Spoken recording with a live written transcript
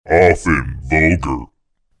often vulgar,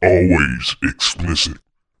 always explicit,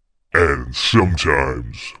 and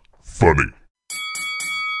sometimes funny.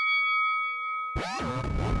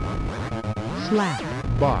 Slap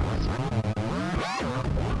Box.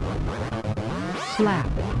 Slap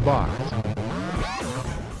Box.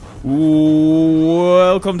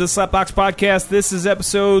 Welcome to Slapbox Podcast. This is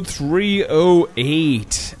episode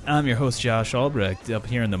 308. I'm your host, Josh Albrecht, up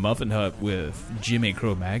here in the Muffin Hut with Jimmy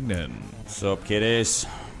Cro-Magnon. What's up, kiddies?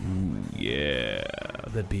 Yeah,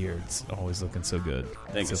 the beard's always looking so good.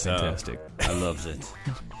 Thank you, so fantastic. I loves it.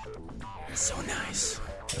 It's so nice.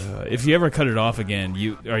 If you ever cut it off again,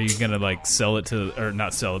 are you gonna like sell it to, or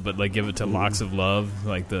not sell it, but like give it to Locks of Love,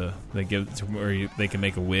 like they give it to where they can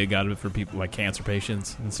make a wig out of it for people like cancer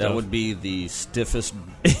patients and stuff? That would be the stiffest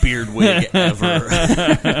beard wig ever.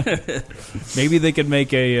 Maybe they could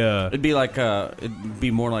make a. It'd be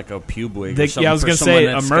more like a pube wig. I was gonna say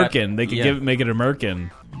a merkin. They could make it a merkin.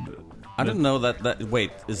 I didn't know that.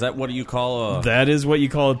 Wait, is that what you call a? That is what you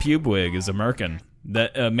call a pube wig, is a merkin.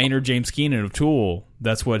 That Maynard James Keenan of Tool,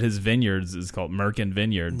 that's what his vineyards is called, Merkin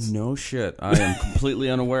Vineyards. No shit. I am completely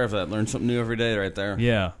unaware of that. Learn something new every day right there.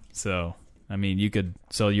 Yeah, so, I mean, you could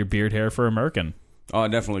sell your beard hair for a merkin. Oh, I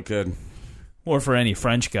definitely could. Or for any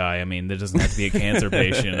French guy. I mean, there doesn't have to be a cancer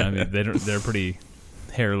patient. I mean, they're pretty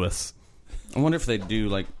hairless. I wonder if they do,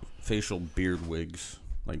 like, facial beard wigs.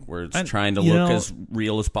 Like, where it's trying to look as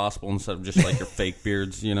real as possible instead of just, like, your fake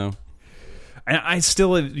beards, you know? I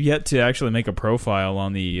still have yet to actually make a profile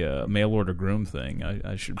on the mail order groom thing.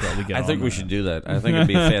 I should probably get on I think that. we should do that. I think it'd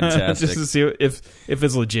be fantastic. Just to see if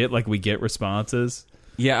it's legit, like we get responses.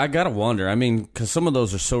 Yeah, I gotta wonder. I mean, because some of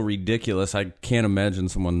those are so ridiculous, I can't imagine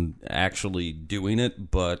someone actually doing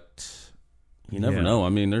it. But you never know. I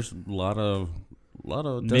mean, there's a lot of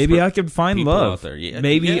maybe I could find love out there. Yeah,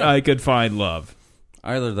 maybe I could find love.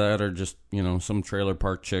 Either that, or just some trailer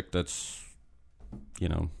park chick that's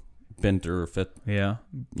bent or fit. Yeah,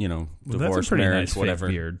 divorce, that's a pretty marriage, nice whatever.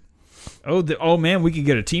 Fake beard. Oh man, we could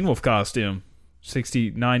get a Teen Wolf costume.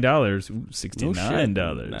 $69.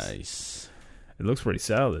 $69. Nice. It looks pretty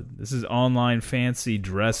solid. This is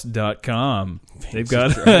onlinefancydress.com. They've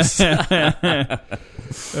got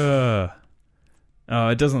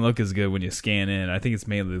it doesn't look as good when you scan in. I think it's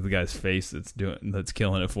mainly the guy's face that's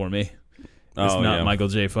killing it for me. It's not Michael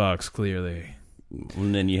J. Fox, clearly.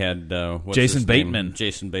 And then you had Jason Bateman.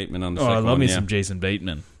 Jason Bateman on the second one. I love me some Jason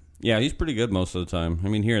Bateman. Yeah, he's pretty good most of the time. I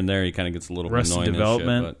mean, here and there he kind of gets a little Arrested annoying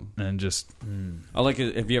Development and shit, and just. I like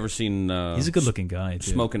it. Have you ever seen? He's a good-looking guy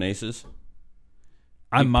too. Smoking Aces.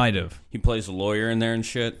 I might have. He plays a lawyer in there and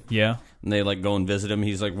shit. Yeah. And they like go and visit him.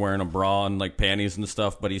 He's like wearing a bra and like panties and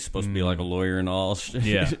stuff, but he's supposed to be like a lawyer and all.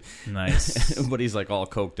 Yeah, nice. But he's like all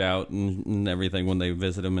coked out and everything when they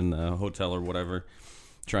visit him in the hotel or whatever,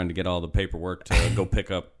 trying to get all the paperwork to go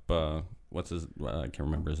pick up. What's his? I can't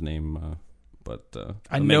remember his name. But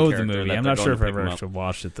I know the movie. I'm not sure if I ever actually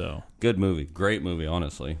watched it though. Good movie, great movie.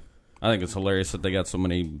 Honestly, I think it's hilarious that they got so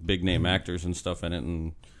many big name actors and stuff in it,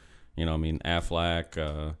 and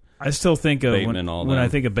Affleck. I still think of Bateman, when I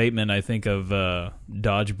think of Bateman, I think of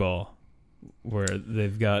Dodgeball, where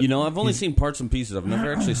they've got. I've only seen parts and pieces. I've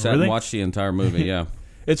never actually sat and watched the entire movie. Yeah,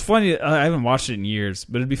 it's funny. I haven't watched it in years,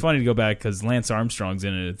 but it'd be funny to go back because Lance Armstrong's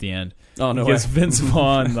in it at the end. Oh no! Because Vince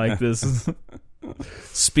Vaughn like this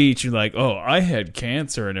speech, you're like, "Oh, I had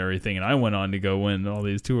cancer and everything, and I went on to go win all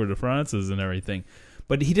these Tour de France's and everything."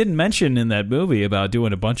 But he didn't mention in that movie about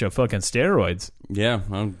doing a bunch of fucking steroids. Yeah,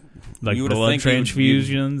 like blood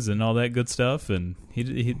transfusions and all that good stuff, and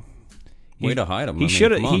he way to hide him. He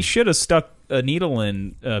should have stuck a needle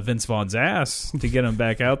in Vince Vaughn's ass to get him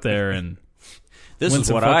back out there and. This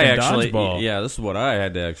is what I actually. Yeah, this is what I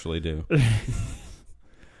had to actually do.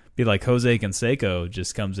 Be like Jose Canseco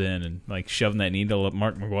just comes in and like shoving that needle up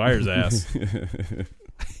Mark McGuire's ass.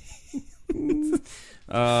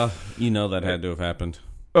 That had to have happened.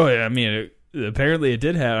 Oh yeah, I mean, apparently it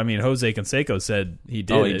did have. I mean, Jose Canseco said he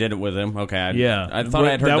did. Oh, he did it with him. Okay, I thought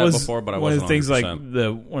I had heard that before, but I wasn't. One of the things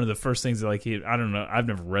 100%. one of the first things like I don't know. I've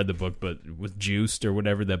never read the book, but with Juiced or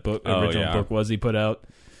whatever that original book was he put out,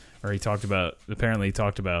 or he talked about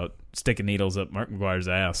sticking needles up Mark McGuire's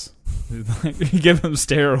ass. Give him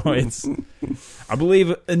steroids. I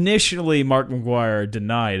believe initially Mark McGuire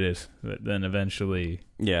denied it, but then eventually.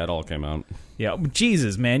 Yeah, it all came out. Yeah,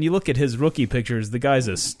 Jesus, man, you look at his rookie pictures, the guy's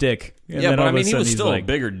a stick. And yeah, but I mean, he was still a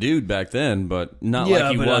bigger dude back then, but not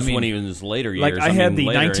like he was when he was in his later years. Like, I had the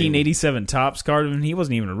 1987 Topps card, and he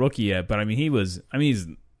wasn't even a rookie yet, but I mean, he's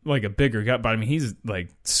like a bigger guy, but I mean, he's like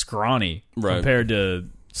scrawny compared to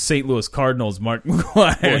St. Louis Cardinals Mark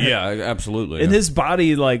McGuire. Well, yeah, absolutely. And his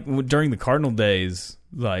body, like, during the Cardinal days,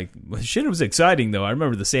 Like, shit, it was exciting, though. I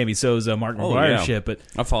remember the Sammy Sosa, Mark McGuire shit, but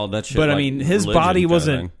I followed that shit. But, I mean, his body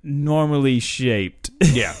wasn't normally shaped.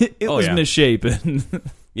 Yeah. It was misshapen.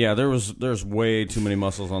 Yeah, there's way too many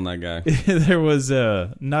muscles on that guy. There was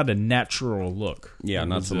not a natural look. Yeah,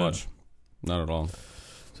 not so much. Not at all.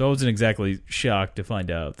 So I wasn't exactly shocked to find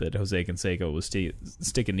out that Jose Canseco was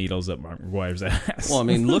sticking needles up Mark McGuire's ass. Well, I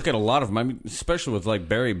mean, look at a lot of them. I mean, especially with like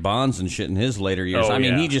Barry Bonds and shit in his later years. I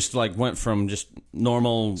mean, he just like went from just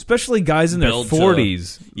normal, especially guys in their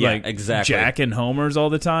 40s, like exactly, jacking homers all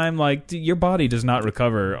the time. Like your body does not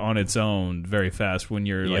recover on its own very fast when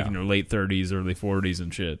you're like in your late 30s, early 40s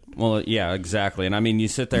and shit. Well, yeah, exactly. And I mean, you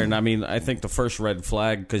sit there, and I mean, I think the first red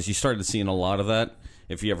flag, because you started seeing a lot of that.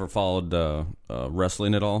 If you ever followed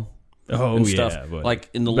wrestling at all, and stuff. Like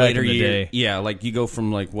in the later years, like you go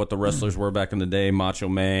from like what the wrestlers were back in the day, Macho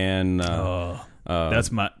Man.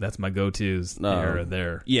 That's my go-tos era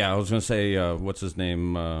there. Yeah, I was gonna say, what's his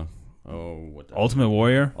name? Ultimate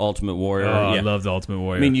Warrior. Ultimate Warrior. I loved Ultimate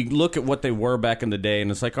Warrior. I mean, you look at what they were back in the day,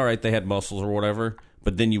 and it's like, all right, they had muscles or whatever,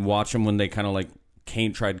 but then you watch them when they kind of like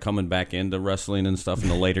tried coming back into wrestling and stuff in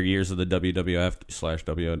the later years of the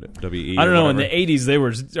WWF/WWE. I don't know. In the 80s, they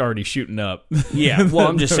were already shooting up. Yeah. Well,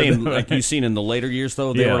 I'm just saying, like you've seen in the later years,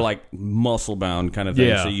 though, they were like muscle bound kind of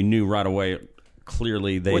thing. So you knew right away.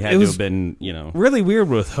 Clearly, they had to have been, really weird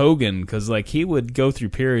with Hogan because like he would go through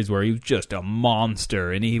periods where he was just a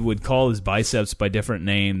monster, and he would call his biceps by different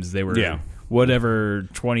names. They were whatever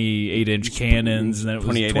 28-inch cannons, and then it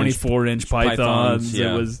was 24-inch pythons.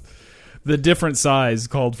 Yeah. It was. The different size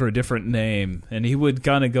called for a different name, and he would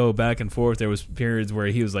kind of go back and forth. There was periods where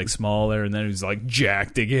he was like smaller, and then he was like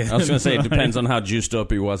jacked again. I was going to say it depends on how juiced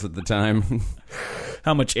up he was at the time,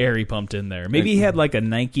 how much air he pumped in there. Maybe he had like a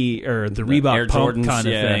Nike or the Reebok Air pump Jordans, kind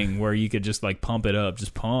of thing, where you could just like pump it up,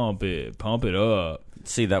 just pump it up.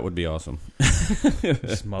 See, that would be awesome.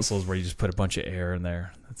 Just muscles where you just put a bunch of air in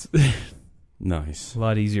there. That's nice. A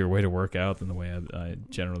lot easier way to work out than the way I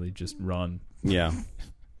generally just run. Yeah.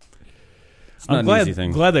 I'm glad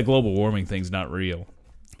that global warming thing's not real.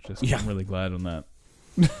 I'm really glad on that.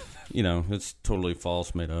 It's totally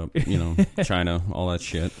false, made up. China, all that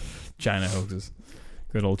shit. China hoaxes.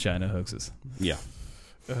 Good old China hoaxes. Yeah.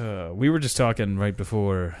 We were just talking right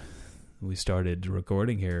before we started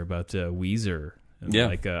recording here about Weezer. And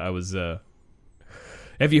I was...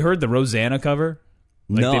 have you heard the Rosanna cover?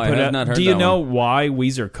 No, I have not heard that. Do you know why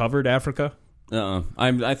Weezer covered Africa?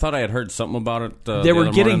 I thought I had heard something about it. They were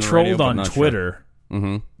getting trolled on Twitter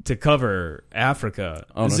to cover Africa.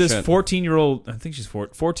 There's this 14-year-old, I think she's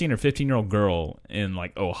 14 or 15-year-old girl in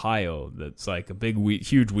like Ohio that's like a big,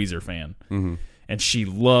 huge Weezer fan, and she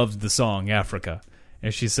loved the song Africa.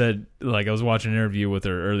 And she said, like, I was watching an interview with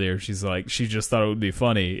her earlier. She's like, she just thought it would be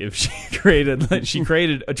funny if she created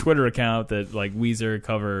a Twitter account that like Weezer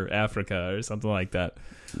cover Africa or something like that.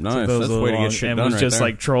 Nice, that's the way to get shit done. And was just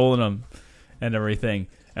like trolling them and everything.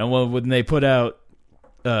 And when they put out,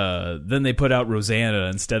 then they put out Rosanna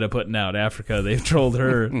instead of putting out Africa. They've trolled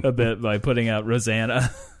her a bit by putting out Rosanna.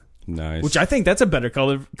 Nice. Which I think that's a better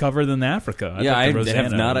cover than Africa. I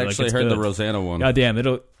have not actually heard the Rosanna one. God damn,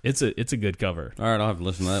 it's a good cover. All right, I'll have to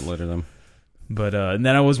listen to that later then. But and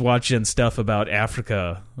then I was watching stuff about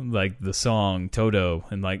Africa, like the song Toto,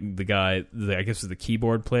 and like the guy, I guess it was the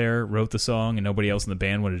keyboard player, wrote the song, and nobody else in the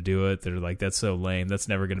band wanted to do it. They're like, that's so lame. That's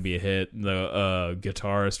never going to be a hit. The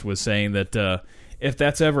guitarist was saying that if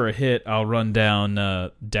that's ever a hit, I'll run down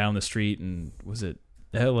the street, and was it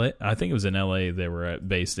L.A.? I think it was in L.A. they were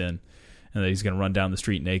based in, and that he's going to run down the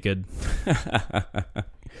street naked.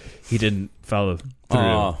 He didn't follow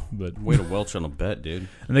through. But way to welch on a bet, dude.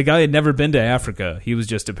 And the guy had never been to Africa. He was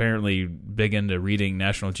just apparently big into reading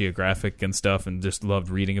National Geographic and stuff, and just loved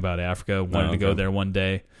reading about Africa. Wanted to go there one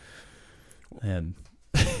day, and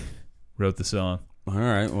wrote the song. All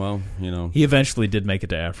right, well, he eventually did make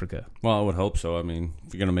it to Africa. Well, I would hope so. I mean,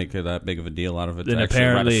 if you're going to make that big of a deal out of it, to actually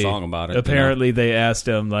write a song about it. Apparently, they asked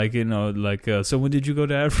him, so when did you go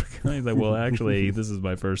to Africa? He's like, well, actually, this is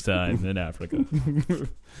my first time in Africa.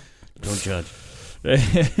 Don't judge.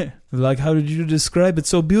 Like, how did you describe it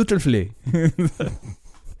so beautifully?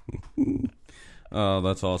 Oh,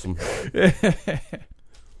 that's awesome. And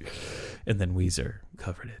then Weezer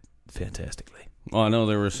covered it fantastically. Well, I know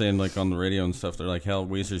they were saying, like, on the radio and stuff, they're like, hell,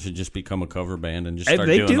 Weezer should just become a cover band and just start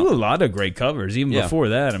doing... They do a lot of great covers. Even before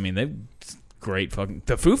that, I mean, they've great fucking...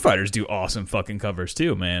 The Foo Fighters do awesome fucking covers,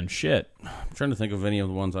 too, man. Shit. I'm trying to think of any of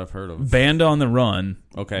the ones I've heard of. Band on the Run.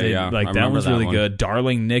 Okay, Like, that one's really good.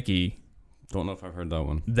 Darling Nikki. Don't know if I've heard that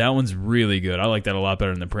one. That one's really good. I like that a lot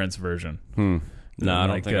better than the Prince version. No, I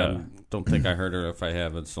don't think I heard her. If I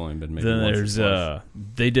have, it's only been maybe once or twice.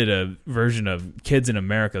 They did a version of Kids in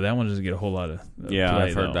America. That one doesn't get a whole lot of play,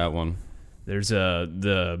 I've heard that one. There's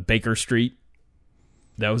the Baker Street.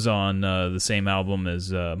 That was on the same album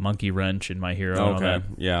as Monkey Wrench and My Hero. Okay, and all that.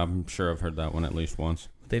 Yeah, I'm sure I've heard that one at least once.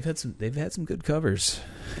 They've had some good covers.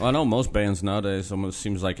 Well, I know most bands nowadays. Almost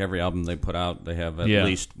seems like every album they put out, they have at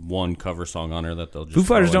least one cover song on there that they'll just. Foo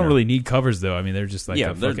Fighters don't really need covers though. I mean, they're just like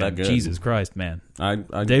they're that good. Jesus Christ, man.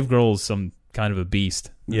 Dave Grohl's some kind of a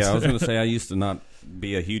beast. Yeah, I was going to say I used to not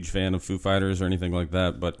be a huge fan of Foo Fighters or anything like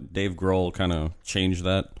that, but Dave Grohl kind of changed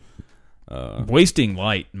that. Wasting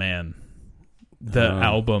Light, man. The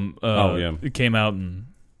album it came out in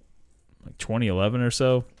like 2011 or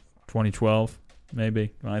so, 2012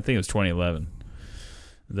 maybe. Well, I think it was 2011.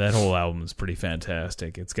 That whole album is pretty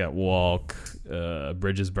fantastic. It's got Walk,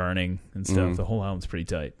 Bridges Burning and stuff. Mm-hmm. The whole album's pretty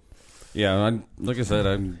tight. Yeah, like I said,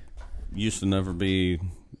 I used to never be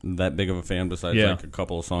that big of a fan besides like a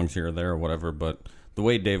couple of songs here or there or whatever, but the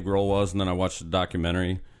way Dave Grohl was, and then I watched the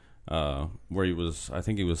documentary where I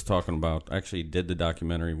think he was talking about, actually he did the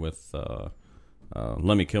documentary with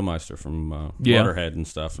Lemmy Kilmister from Motorhead and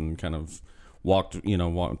stuff, and kind of walked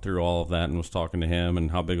through all of that and was talking to him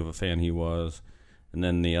and how big of a fan he was. And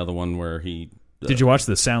then the other one where he did you watch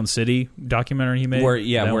the Sound City documentary he made? Where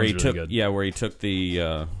he took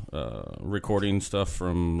the recording stuff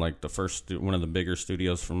from like the first one of the bigger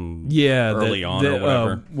studios from early on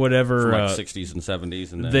or whatever from like 60s and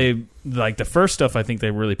 70s, and then they like the first stuff I think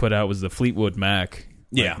they really put out was the Fleetwood Mac,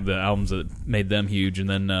 the albums that made them huge, and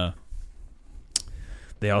then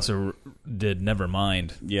they also did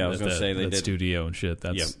Nevermind. Yeah, I was going to say they did studio and shit.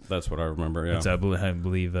 That's what I remember. Yeah, I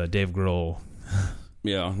believe Dave Grohl.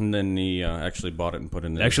 Yeah, and then he actually bought it and put it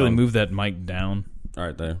in the actually moved that mic down. All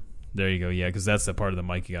right, there. There you go. Yeah, because that's the part of the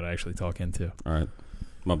mic you got to actually talk into. All right,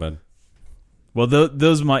 my bad. Well,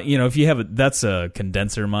 those mic, if you have that's a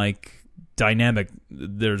condenser mic, dynamic.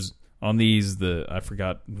 There's on these I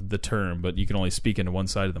forgot the term, but you can only speak into one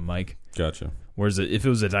side of the mic. Gotcha. Whereas if it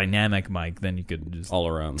was a dynamic mic, then you could just all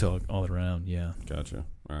around talk all around. Yeah. Gotcha.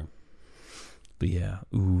 All right. But yeah,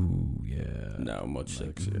 ooh yeah. No, much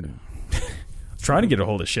sexier. Trying to get a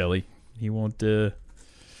hold of Shelly. He won't. Did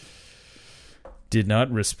not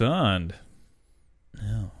respond.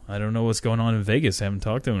 No, I don't know what's going on in Vegas. I haven't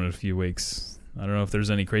talked to him in a few weeks. I don't know if there's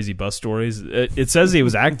any crazy bus stories. It says he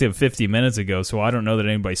was active 50 minutes ago, so I don't know that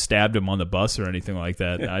anybody stabbed him on the bus or anything like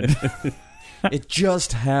that. It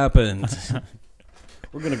just happened.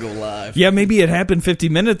 We're going to go live. Yeah, maybe it happened 50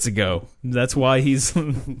 minutes ago. That's why he's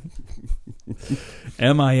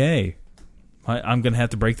MIA. I'm going to have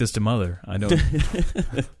to break this to Mother. I don't.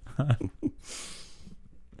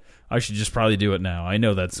 I should just probably do it now. I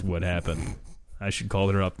know that's what happened. I should call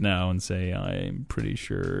her up now and say, I'm pretty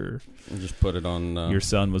sure. And just put it on. Your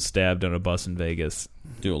son was stabbed on a bus in Vegas.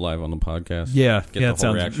 Do it live on the podcast. Yeah. Get the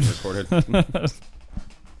whole reaction recorded.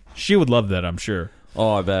 She would love that, I'm sure.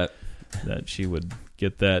 Oh, I bet. That she would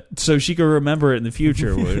get that. So she could remember it in the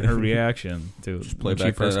future with her reaction to when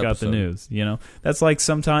she first got the news. That's like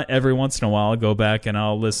sometime, every once in a while, I'll go back and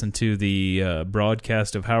I'll listen to the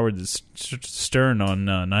broadcast of Howard Stern on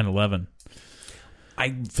 9/11.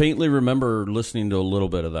 I faintly remember listening to a little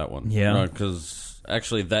bit of that one. Yeah. Because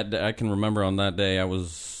actually, that day, I can remember on that day I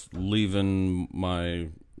was leaving my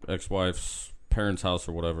ex-wife's parents' house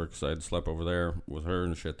or whatever because I had slept over there with her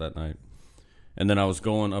and shit that night. And then I was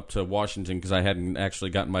going up to Washington because I hadn't actually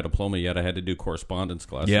gotten my diploma yet. I had to do correspondence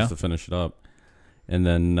classes to finish it up. And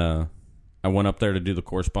then I went up there to do the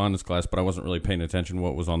correspondence class, but I wasn't really paying attention to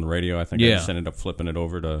what was on the radio. I think I just ended up flipping it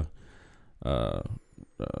over to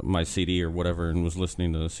my CD or whatever and was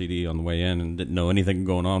listening to the CD on the way in and didn't know anything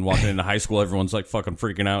going on. Walking into high school, everyone's like fucking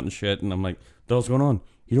freaking out and shit. And I'm like, what the hell's going on?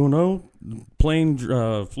 You don't know? The plane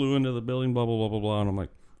flew into the building, blah, blah, blah, blah, blah. And I'm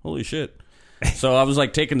like, holy shit. So I was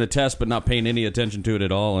like taking the test but not paying any attention to it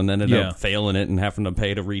at all, and then ended up failing it and having to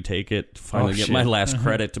pay to retake it to finally get my last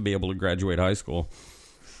credit to be able to graduate high school.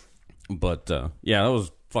 But that was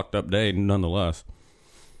a fucked up day nonetheless.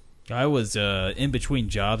 I was in between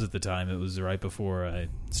jobs at the time. It was right before I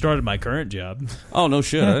started my current job. Oh, no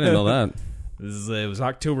shit. I didn't know that. It was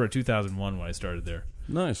October of 2001 when I started there.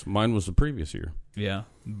 Nice. Mine was the previous year. Yeah.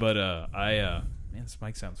 But man, this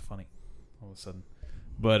mic sounds funny all of a sudden.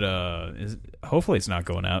 But hopefully it's not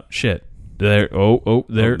going out. Shit. There. There. Oh,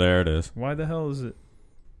 there it is. Why the hell is it?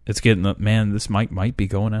 It's getting up. Man, this mic might be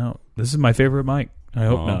going out. This is my favorite mic. I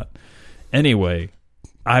hope not. Anyway,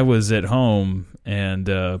 I was at home and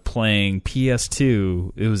playing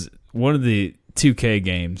PS2. It was one of the 2K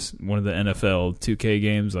games, one of the NFL 2K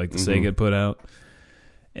games like the Sega put out.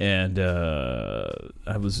 and I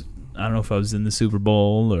don't know if I was in the Super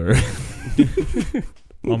Bowl or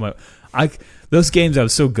those games I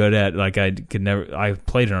was so good at, like I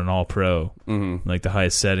played it on All Pro, like the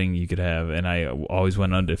highest setting you could have, and I always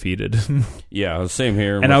went undefeated. Yeah, same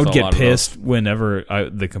here. And I would get pissed whenever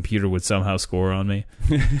the computer would somehow score on me,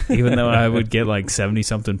 even though I would get like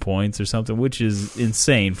 70-something points or something, which is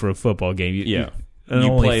insane for a football game. You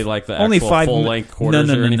play like the actual full-length quarters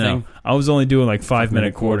or anything? No. I was only doing like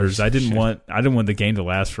 5-minute quarters. I didn't want the game to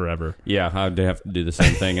last forever. Yeah, I'd have to do the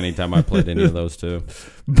same thing anytime I played any of those too.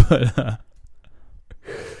 But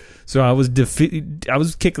so I was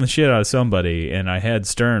kicking the shit out of somebody, and I had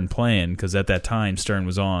Stern playing because at that time Stern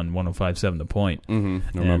was on 105.7 The Point. I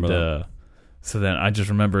remember that. So then I just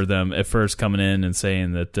remember them at first coming in and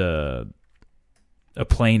saying that a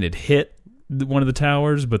plane had hit one of the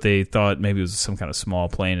towers, but they thought maybe it was some kind of small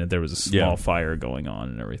plane and there was a small fire going on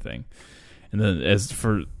and everything. And then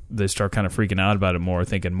they start kind of freaking out about it more,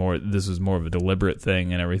 thinking this was more of a deliberate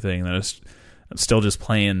thing and everything. And I'm still just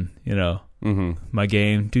playing, my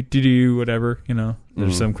game, whatever,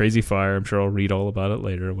 There's some crazy fire. I'm sure I'll read all about it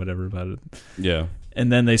later or whatever about it. Yeah.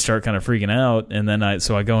 And then they start kind of freaking out, and then I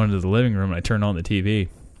go into the living room and I turn on the TV.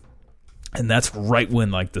 And that's right when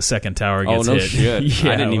like the second tower gets hit. Oh, no shit.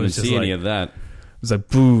 Yeah, I didn't even see any of that. It was like,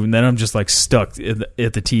 boom, and then I'm just like stuck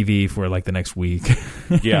at the TV for like the next week.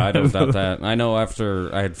 Yeah, I don't doubt that. I know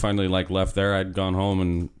after I had finally like left there, I'd gone home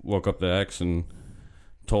and woke up the ex and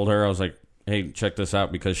told her, I was like, hey, check this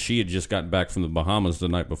out, because she had just gotten back from the Bahamas the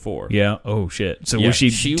night before. Yeah. Oh shit. So did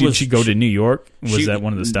she go to New York? Was that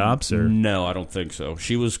one of the stops or? No, I don't think so.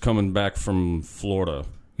 She was coming back from Florida.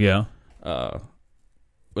 Yeah.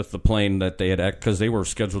 With the plane that they had, because they were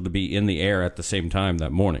scheduled to be in the air at the same time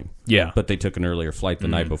that morning. Yeah. But they took an earlier flight the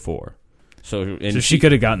night before. So she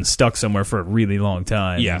could have gotten stuck somewhere for a really long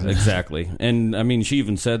time. Yeah, exactly. And I mean, she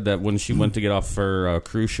even said that when she went to get off her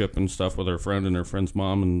cruise ship and stuff with her friend and her friend's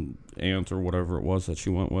mom and aunt or whatever it was that she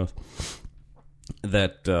went with,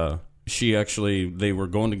 that they were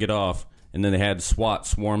going to get off, and then they had SWAT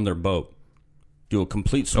swarm their boat, do a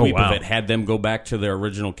complete sweep of it, had them go back to their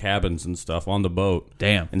original cabins and stuff on the boat.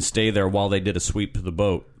 Damn. And stay there while they did a sweep to the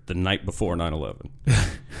boat the night before 9/11.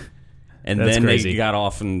 And That's then crazy. They got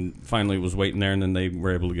off and finally was waiting there, and then they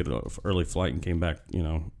were able to get an early flight and came back,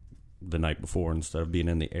 the night before instead of being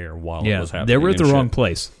in the air while it was happening. They were at the wrong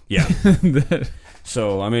place. Yeah.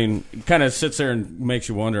 So, I mean, it kind of sits there and makes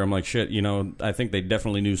you wonder. I'm like, shit, I think they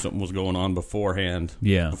definitely knew something was going on beforehand.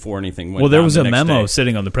 Yeah. Before anything went Well, there was down a memo day.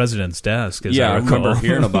 sitting on the president's desk. I remember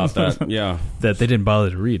hearing about that. Yeah. That they didn't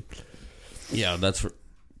bother to read. Yeah, that's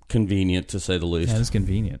convenient, to say the least. That is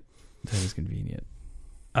convenient.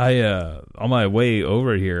 I on my way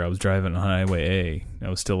over here, I was driving on Highway A. I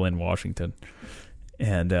was still in Washington,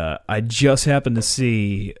 and I just happened to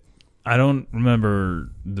see. I don't remember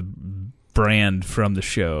the brand from the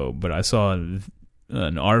show, but I saw an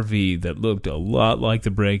RV that looked a lot like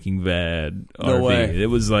the Breaking Bad RV. No way. It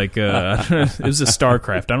was like it was a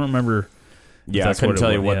Starcraft. I don't remember. Yeah, I couldn't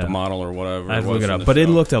tell you what the model or whatever. I had to look it up, but it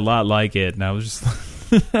looked a lot like it, and I was just.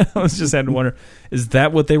 I was just had to wonder, is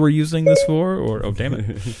that what they were using this for? Or damn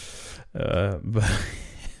it! But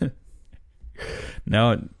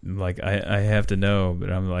now, like I have to know,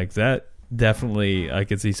 but I'm like that. Definitely, I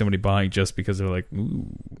could see somebody buying just because they're like, ooh.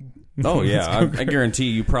 Oh yeah, I guarantee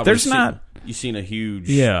you probably. You've seen a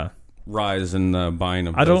huge rise in buying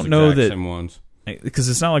of. I don't know that same ones. Because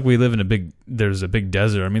it's not like we live in there's a big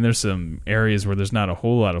desert. I mean, there's some areas where there's not a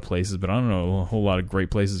whole lot of places, but I don't know a whole lot of great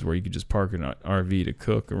places where you could just park an RV to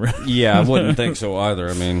cook around. Yeah, I wouldn't think so either.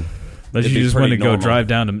 I mean, unless you just want to go drive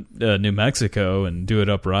down to New Mexico and do it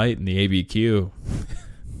upright in the ABQ.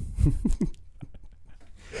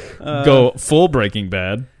 Go full Breaking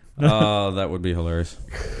Bad. Oh, that would be hilarious.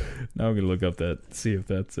 Now I'm going to look up see if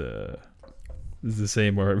that's is the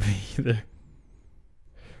same RV there.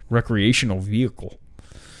 Recreational vehicle.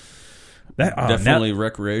 That definitely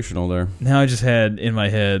recreational there. Now I just had in my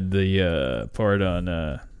head the part on.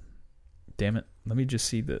 Damn it! Let me just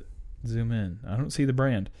zoom in. I don't see the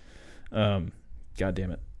brand. God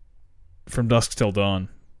damn it! From Dusk Till Dawn.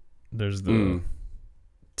 There's the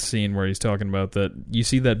scene where he's talking about that. You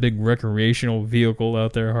see that big recreational vehicle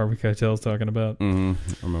out there? Harvey Keitel's talking about. I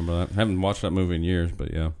remember that. I haven't watched that movie in years,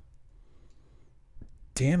 but yeah.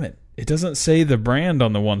 Damn it! It doesn't say the brand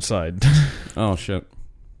on the one side. Oh, shit.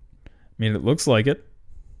 I mean, it looks like it.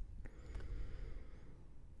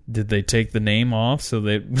 Did they take the name off so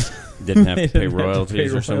they didn't have to pay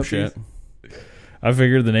royalties or some shit? I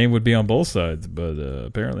figured the name would be on both sides, but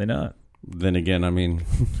apparently not. Then again, I mean,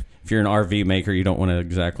 if you're an RV maker, you don't want to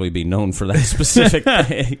exactly be known for that specific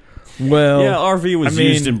thing. Well, yeah, RV was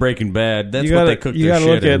used in Breaking Bad. That's what they cooked their shit in. You got to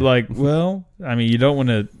look at you don't want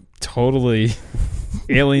to totally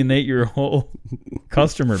alienate your whole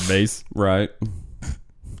customer base. Right.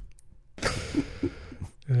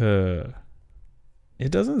 It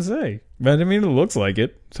doesn't say. But, I mean, it looks like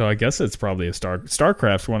it. So I guess it's probably a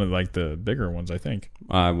StarCraft's one of, the bigger ones, I think.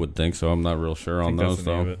 I would think so. I'm not real sure on those,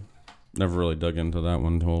 though. Never really dug into that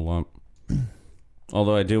one a whole lot.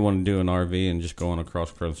 Although I do want to do an RV and just go on a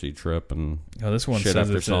cross-country trip and this one shit says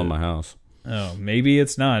after selling my house. Oh, maybe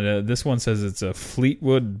it's not. This one says it's a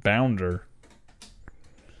Fleetwood Bounder.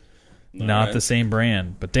 Not the same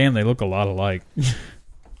brand. But damn, they look a lot alike. I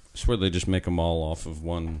swear they just make them all off of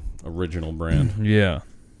one original brand. Yeah.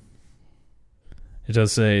 It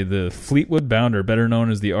does say the Fleetwood Bounder, better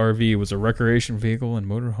known as the RV, was a recreation vehicle and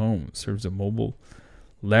motor home. Serves a mobile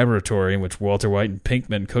laboratory in which Walter White and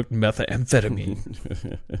Pinkman cooked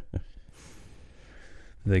methamphetamine.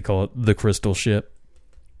 They call it the Crystal Ship.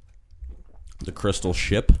 The Crystal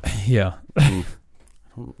Ship? Yeah.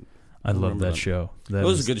 I love that show. That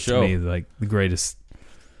was a good show. To me, the greatest.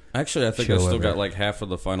 Actually, I think I still got half of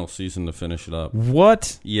the final season to finish it up.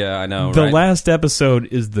 What? Yeah, I know. The last episode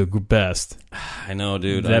is the best. I know,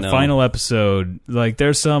 dude. That final episode,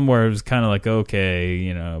 there's some where it was kind of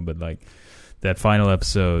okay, but that final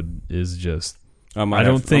episode is just. I might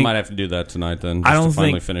have to do that tonight then. I don't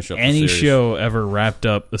think finish up any show ever wrapped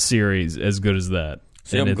up a series as good as that.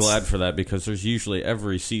 See, I'm glad for that because there's usually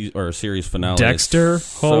every series finale. Dexter,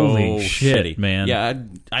 holy shit, shitty. Man! Yeah,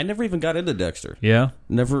 I never even got into Dexter. Yeah,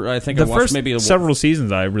 never. I think I watched maybe several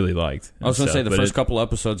seasons. I really liked. I was going to say the first couple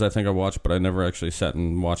episodes I think I watched, but I never actually sat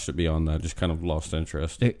and watched it beyond that. Just kind of lost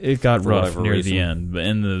interest. It got rough near the end,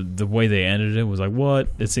 and the way they ended it was what?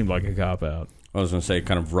 It seemed like a cop out. I was going to say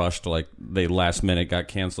kind of rushed, they last minute got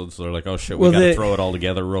canceled, so they're like, oh shit, we got to throw it all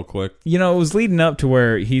together real quick. It was leading up to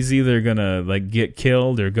where he's either going to get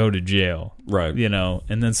killed or go to jail. Right.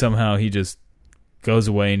 And then somehow he just goes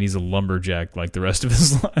away and he's a lumberjack the rest of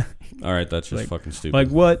his life. All right, that's just fucking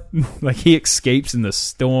stupid. What? He escapes in the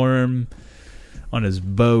storm on his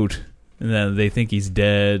boat, and then they think he's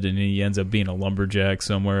dead, and he ends up being a lumberjack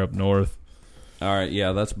somewhere up north. All right,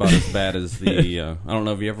 yeah, that's about as bad as the... I don't know,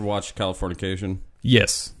 have you ever watched Californication?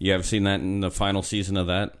 Yes. You have seen that in the final season of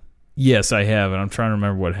that? Yes, I have, and I'm trying to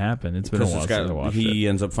remember what happened. It's been a while since I watched it. He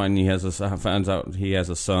ends up finding finds out he has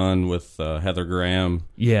a son with Heather Graham.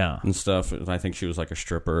 Yeah. And stuff. I think she was a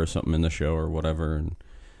stripper or something in the show or whatever, and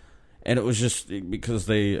it was just because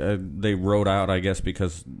they wrote out, I guess,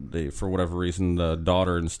 because for whatever reason, the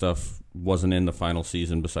daughter and stuff wasn't in the final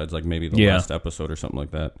season besides maybe the last episode or something like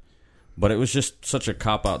that. But it was just such a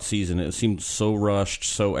cop-out season. It seemed so rushed,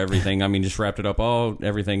 so everything. I mean, just wrapped it up,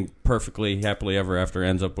 everything perfectly, happily ever after,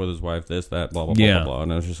 ends up with his wife, this, that, blah, blah, blah, blah, blah.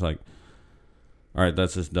 And I was just all right,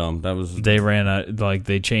 that's just dumb. That was... They ran out,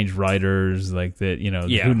 they changed writers,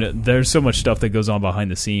 that, there's so much stuff that goes on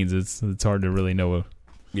behind the scenes. It's hard to really know.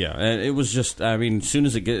 Yeah, and it was just, I mean, as soon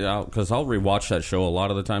as it gets out, because I'll rewatch that show a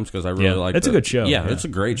lot of the times because I really like it. It's a good show. Yeah, it's a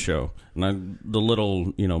great show. And the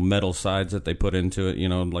little, metal sides that they put into it,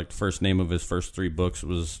 the first name of his first 3 books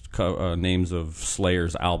was names of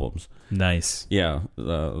Slayer's albums. Nice. Yeah,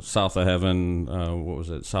 South of Heaven, what was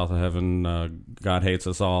it? South of Heaven, God Hates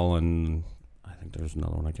Us All, and I think there's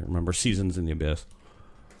another one I can't remember, Seasons in the Abyss.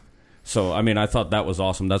 So, I mean, I thought that was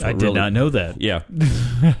awesome. That's what I did not know that. Yeah.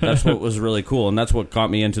 That's what was really cool. And that's what got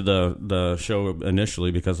me into the show initially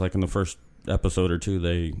because, in the first episode or 2,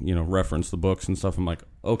 they, reference the books and stuff. I'm like,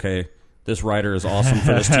 okay, this writer is awesome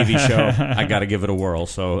for this TV show. I got to give it a whirl.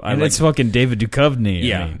 So it's fucking David Duchovny.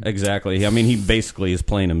 Yeah, exactly. I mean, he basically is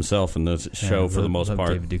playing himself in this show for the most part.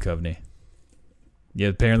 David Duchovny. Yeah,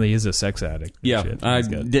 apparently he's a sex addict. Yeah, I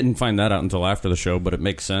didn't find that out until after the show, but it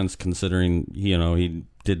makes sense considering, he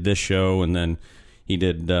did this show and then he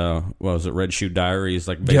did, what was it, Red Shoe Diaries,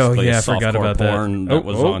 basically I forgot about porn that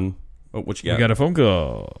was on. Oh, what you got? We got a phone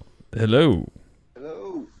call. Hello.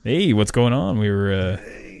 Hello. Hey, what's going on? We were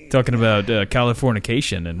talking about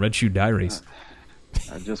Californication and Red Shoe Diaries.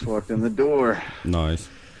 I just walked in the door. Nice.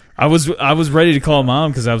 I was ready to call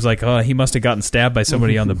Mom because I was like, oh, he must have gotten stabbed by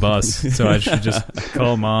somebody on the bus, so I should just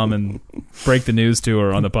call Mom and break the news to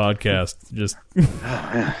her on the podcast. Just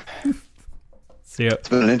see ya. It's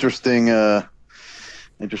been an interesting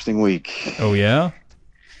week. Oh yeah.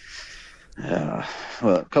 Yeah.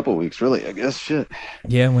 Well, a couple of weeks, really. I guess. Shit.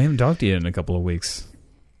 Yeah, we haven't talked to you in a couple of weeks.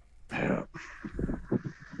 Yeah.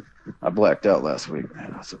 I blacked out last week,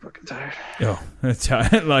 man. I was so fucking tired. Oh, I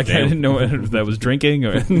didn't know if that was drinking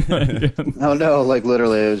or... No,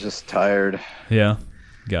 literally, I was just tired. Yeah,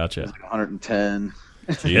 gotcha. It was 110.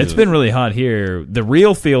 It's been really hot here. The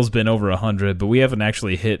real feel's been over 100, but we haven't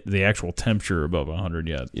actually hit the actual temperature above 100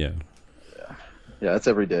 yet. Yeah. Yeah, it's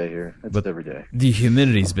every day here. It's every day. The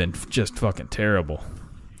humidity's been just fucking terrible.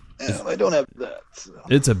 Yeah, I don't have that. So.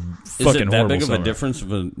 It's a fucking horrible Is it that big summer. of a difference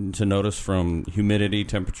to notice from humidity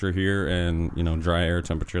temperature here and dry air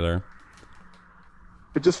temperature there?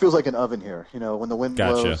 It just feels like an oven here. When the wind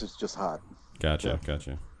blows, it's just hot. Gotcha.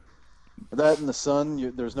 That in the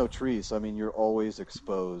sun, there's no trees. So, you're always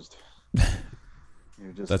exposed.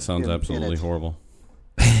 That sounds absolutely horrible.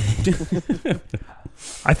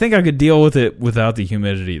 I think I could deal with it without the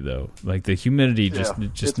humidity, though. Like, the humidity just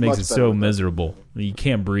makes it so miserable. You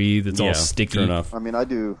can't breathe. It's all sticky. True enough. I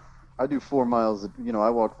do 4 miles. I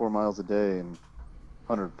walk 4 miles a day and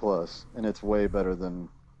 100 plus, and it's way better than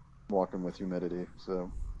walking with humidity.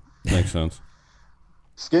 So makes sense.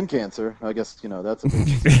 Skin cancer, I guess. That's a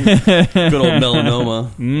big good old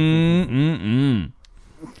melanoma.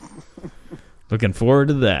 Looking forward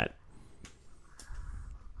to that.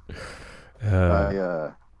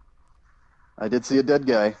 I did see a dead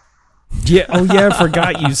guy. Yeah. Oh, yeah. I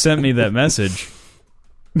forgot you sent me that message.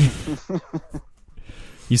 You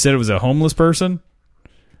said it was a homeless person?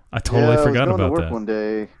 I totally forgot about that. I was going to work one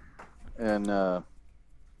day, and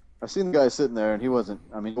I seen the guy sitting there, and he wasn't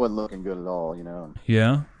looking good at all,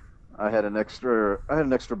 Yeah. I had an extra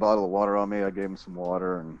bottle of water on me. I gave him some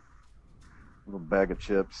water and a little bag of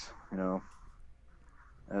chips, And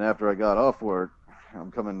after I got off work,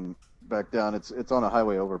 I'm coming back down. It's on a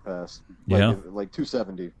highway overpass. Like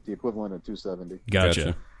 270, the equivalent of 270.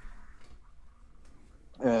 Gotcha.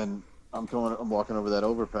 And I'm walking over that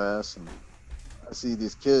overpass, and I see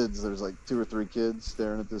these kids. There's like 2 or 3 kids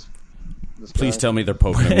staring at this Please guy. tell me they're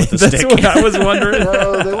poking him with a That's stick. what I was wondering.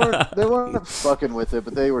 No, they weren't fucking with it,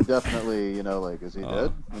 but they were definitely, like, is he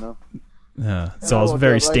dead? Yeah, it's all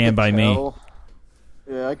very Stand By Me.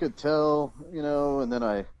 Yeah, I could tell, and then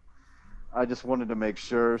I just wanted to make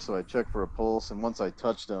sure, so I checked for a pulse, and once I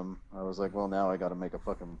touched him, I was like, well, now I got to make a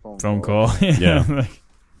fucking phone call. Yeah.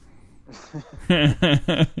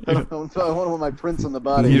 I want to want my prints on the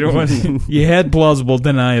body. You had plausible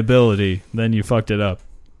deniability, then you fucked it up.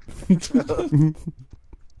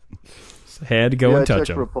 Had to go and touch I checked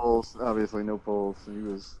him. for a pulse. Obviously, no pulse.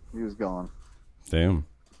 He was gone. Damn.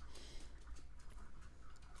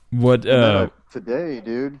 What? Today,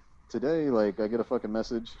 dude. Today, like, I get a fucking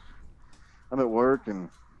message. I'm at work and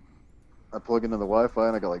I plug into the Wi-Fi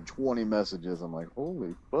and I got like 20 messages. I'm like,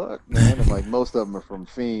 holy fuck, man! And like most of them are from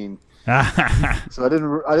Fiend. So I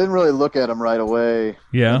didn't really look at them right away.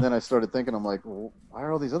 Yeah. And then I started thinking, I'm like, well, why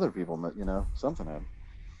are all these other people? Something happened.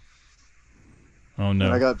 Oh no!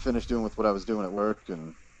 And I got finished doing with what I was doing at work,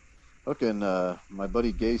 and fucking my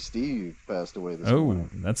buddy Gay Steve passed away this morning.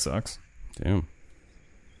 Oh, that sucks. Damn.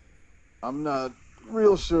 I'm not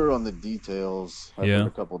real sure on the details. I've heard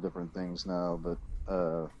a couple different things now, but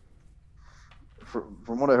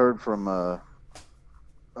from what I heard from a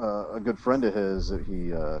good friend of his, that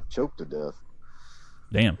he choked to death.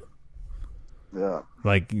 Damn. Yeah.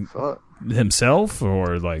 Like himself,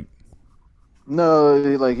 or like? No,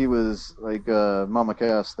 he was like Mama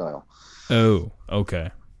Cass style. Oh,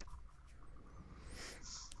 okay.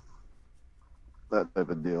 That type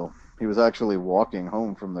of deal. He was actually walking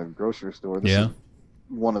home from the grocery store. This is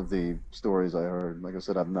one of the stories I heard. Like I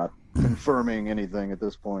said, I'm not confirming anything at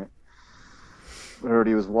this point. I heard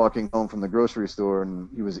he was walking home from the grocery store and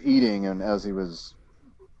he was eating, and as he was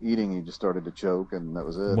eating, he just started to choke, and that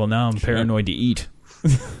was it. Well, now I'm paranoid to eat.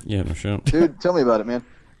 Yeah, no shit. Dude, tell me about it, man.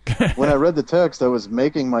 When I read the text, I was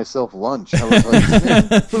making myself lunch. I was like, man.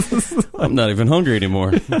 I'm not even hungry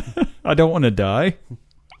anymore. I don't want to die.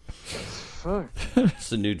 Fuck.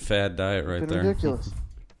 It's a nude fad diet right there. Ridiculous.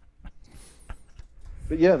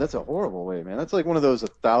 But yeah, that's a horrible way, man. That's like one of those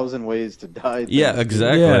 1,000 ways to die. Yeah,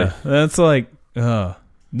 exactly. Yeah, that's like, I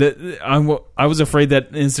was afraid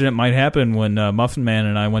that incident might happen when Muffin Man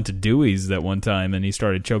and I went to Dewey's that one time, and he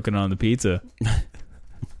started choking on the pizza.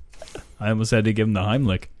 I almost had to give him the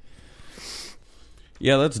Heimlich.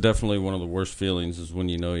 Yeah, that's definitely one of the worst feelings, is when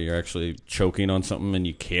you're actually choking on something and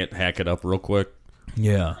you can't hack it up real quick.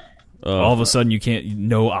 Yeah. All of a sudden,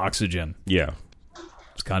 no oxygen. Yeah.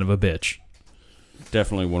 It's kind of a bitch.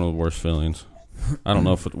 Definitely one of the worst feelings. I don't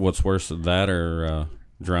know what's worse than that or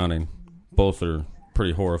drowning. Both are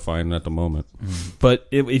pretty horrifying at the moment. But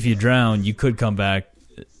if you drown, you could come back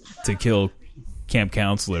to kill camp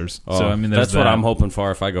counselors. So I mean, that's what I'm hoping for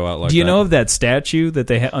if I go out like that. Do you know of that statue that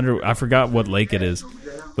they had under? I forgot what lake it is,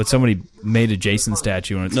 but somebody made a Jason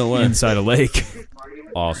statue and it's inside a lake.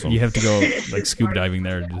 Awesome. You have to go like scuba diving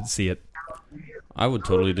there to see it. I would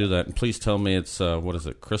totally do that. And please tell me it's what is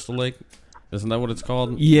it, Crystal Lake? Isn't that what it's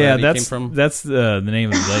called? Yeah, that's the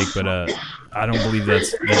name of the lake, but I don't believe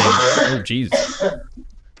that's the name. Oh, jeez.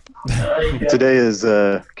 Today is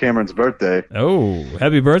Cameron's birthday. Oh,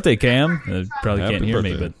 happy birthday, Cam! Probably can't hear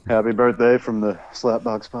me, but happy birthday from the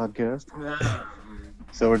Slapbox podcast.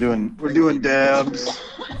 So we're doing dabs.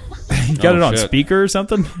 You got it on speaker or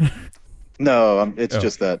something? No, it's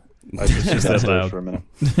just that. I just that loud for a minute.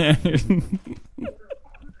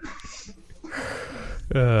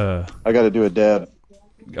 I got to do a dab.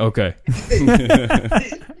 Okay.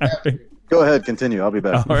 Go ahead, continue. I'll be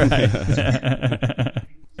back. All right.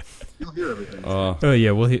 You'll hear everything. Oh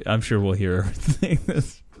yeah, I'm sure we'll hear everything.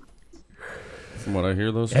 From what I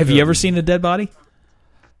hear, those. Have you ever seen a dead body?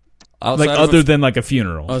 Outside like other than like a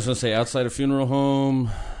funeral? I was gonna say outside a funeral home.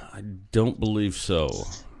 I don't believe so.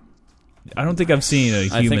 I don't think I've seen a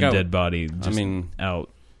human dead body. Out.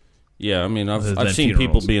 Yeah, I mean, I've seen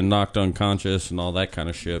people being knocked unconscious and all that kind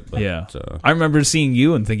of shit. But, yeah, I remember seeing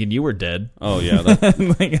you and thinking you were dead. Oh yeah,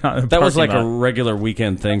 that was like a regular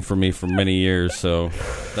weekend thing for me for many years. So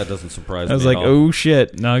that doesn't surprise me. I was like, oh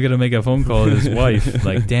shit! Now I got to make a phone call to his wife.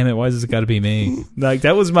 Like, damn it, why does it got to be me? Like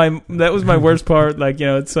that was my worst part. Like,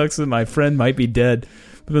 it sucks that my friend might be dead.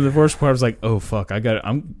 But then the worst part was like, oh fuck,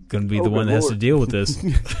 I'm gonna be the one that has to deal with this.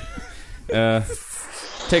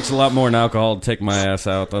 Takes a lot more than alcohol to take my ass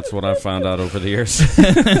out. That's what I've found out over the years.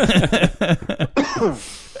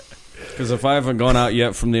 Because if I haven't gone out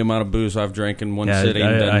yet from the amount of booze I've drank in one sitting,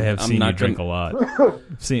 then I have I'm seen not you drink a lot.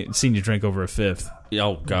 Seen you drink over a fifth.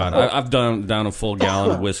 Oh God, I've done down a full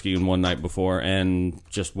gallon of whiskey in one night before, and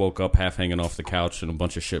just woke up half hanging off the couch and a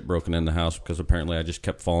bunch of shit broken in the house because apparently I just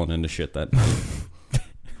kept falling into shit that night.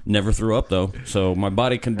 Never threw up though, so my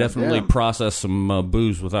body can definitely process some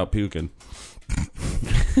booze without puking.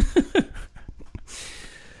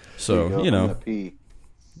 So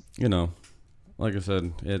like I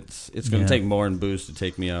said, it's going to take more than booze to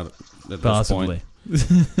take me out at this point.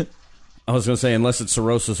 I was going to say unless it's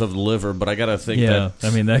cirrhosis of the liver, but I got to think that.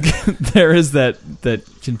 I mean, there is that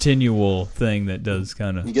continual thing that does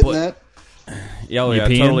kind of. You getting that? Yeah,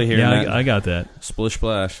 totally hearing that. I got that. Splish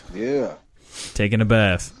splash. Yeah. Taking a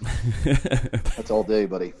bath. That's all day,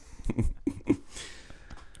 buddy.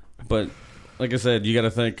 But like I said, you got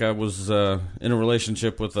to think I was in a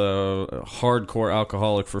relationship with a hardcore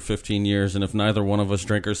alcoholic for 15 years, and if neither one of us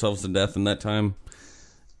drank ourselves to death in that time,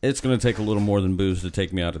 it's going to take a little more than booze to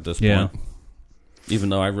take me out at this point. Even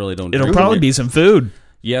though I really don't. It'll probably be some food.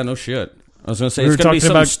 Yeah, no shit. I was going to say it's going to be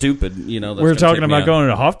something stupid. We were talking about going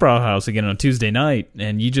to Hofbrauhaus again on Tuesday night,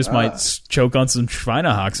 and you just might choke on some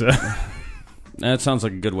Schweinehaxe. That sounds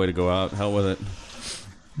like a good way to go out. Hell with it.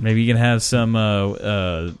 Maybe you can have some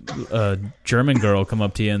German girl come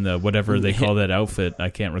up to you in the whatever they call that outfit. I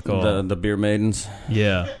can't recall. The beer maidens.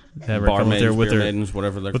 Yeah, have her bar come maidens, with their maidens,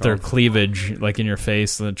 whatever they're with called. Their cleavage like in your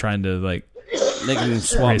face, and trying to like. They can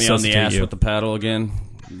swap me on the ass with the paddle again.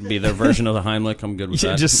 Be their version of the Heimlich. I'm good with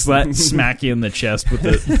that. Just smack you in the chest with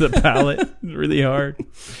the palate really hard.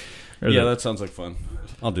 Yeah, that sounds like fun.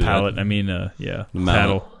 I'll do palate, that. I mean, the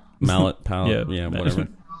paddle. Mallet, palate, yeah, whatever.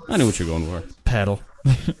 I know what you're going for. Paddle.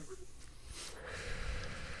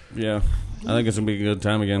 Yeah, I think it's going to be a good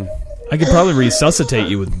time again. I could probably resuscitate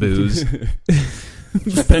you with booze.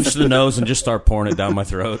 Just pinch the nose and just start pouring it down my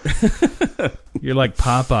throat. You're like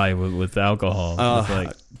Popeye with alcohol.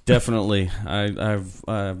 Definitely.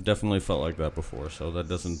 I've definitely felt like that before, so that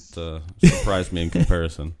doesn't surprise me in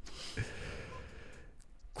comparison.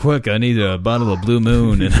 Quick, I need a bottle of Blue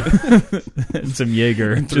Moon and, and some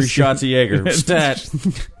Jaeger. 3 shots of Jaeger. Stat.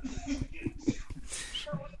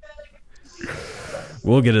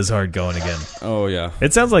 We'll get his heart going again. Oh, yeah.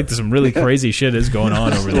 It sounds like some really crazy shit is going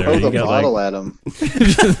on over there. You got bottle at him.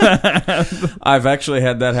 I've actually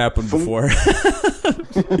had that happen before.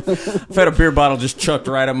 I've had a beer bottle just chucked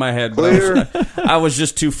right at my head. But I was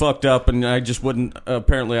just too fucked up, and I just wouldn't.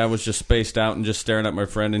 Apparently, I was just spaced out and just staring at my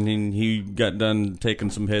friend, and he got done taking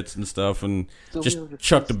some hits and stuff, and just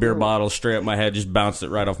chucked a beer bottle straight at my head, just bounced it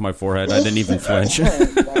right off my forehead. I didn't even flinch.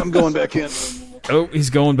 I'm going back in. Oh, he's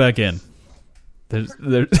going back in. There's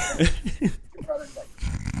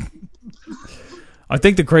I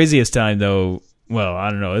think the craziest time, though, well, I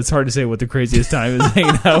don't know. It's hard to say what the craziest time is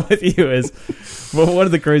hanging out with you is. But one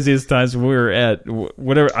of the craziest times when we were at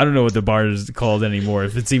whatever, I don't know what the bar is called anymore,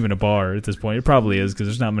 if it's even a bar at this point. It probably is because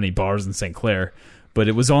there's not many bars in St. Clair. But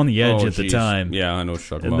it was on the edge at the time. Yeah, I know what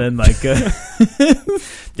you're talking about. And then,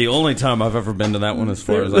 the only time I've ever been to that one, as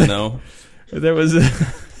far as I know. There was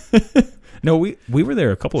no, we were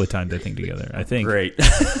there a couple of times, I think, together. I think. Great.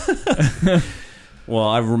 Well,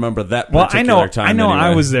 I remember that particular time. I know anyway.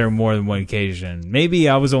 I was there more than one occasion. Maybe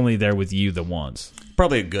I was only there with you the once.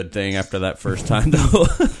 probably a good thing after that first time, though.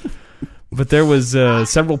 But there was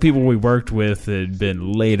several people we worked with that had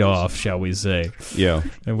been laid off, shall we say. Yeah.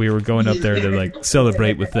 And we were going up there to, like,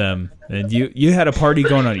 celebrate with them. And you had a party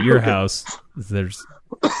going on at your house. There's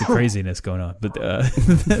the craziness going on. But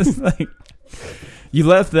like, you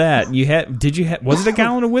left that. Was it a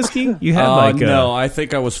gallon of whiskey? You had no, I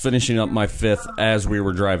think I was finishing up my 5th as we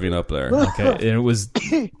were driving up there. Okay, and it was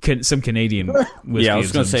some Canadian whiskey. Yeah, I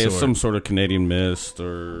was going to say it's some sort of Canadian Mist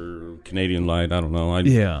or Canadian Light. I don't know.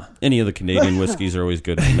 Any of the Canadian whiskeys are always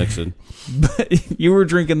good to mix it. But you were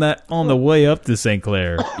drinking that on the way up to St.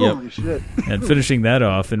 Clair. Yep. Holy shit. And finishing that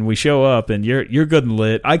off, and we show up, and you're good and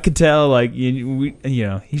lit. I could tell, like, he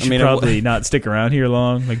should probably not stick around here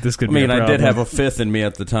long. Like, this could be a problem. I did have a 5th in me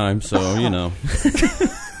at the time, so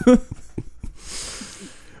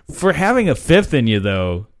For having a 5th in you,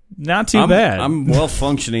 though, not too bad. I'm well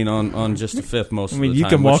functioning on just a 5th most of the time. You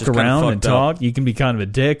can walk around and talk. You can be kind of a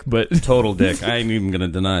dick, but total dick. I ain't even gonna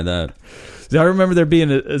deny that. I remember there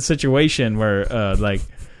being a situation where, like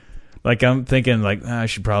I'm thinking, like, I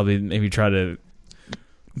should probably maybe try to,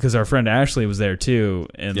 because our friend Ashley was there too,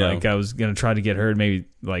 and like I was gonna try to get her to maybe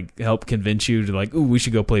like help convince you to, like, ooh, we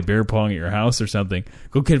should go play beer pong at your house or something.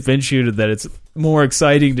 Go convince you that it's more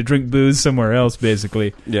exciting to drink booze somewhere else,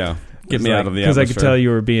 basically. Yeah, get me out of the atmosphere. Because I could tell you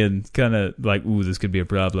were being kind of like, ooh, this could be a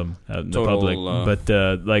problem out in the public. But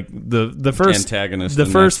like the first antagonist, the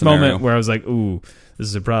first moment where I was like, ooh, this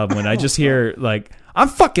is a problem, when I just hear, like, I'm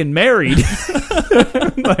fucking married.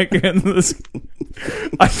 Like,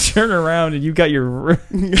 I turn around and you got your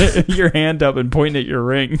hand up and pointing at your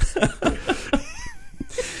ring.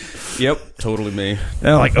 Yep, totally me. And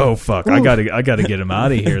I'm like, oh fuck, I gotta get him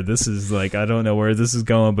out of here. This is like, I don't know where this is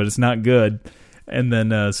going, but it's not good. And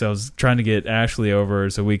then so I was trying to get Ashley over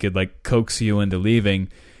so we could, like, coax you into leaving.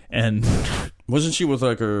 And wasn't she with,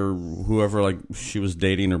 like, her whoever, like, she was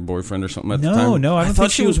dating her boyfriend or something at the time? No, I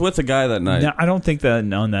thought she was with a guy that night. No, I don't think that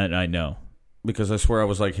on that night. No, because I swear I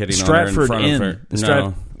was, like, hitting Stratford on her in front of her.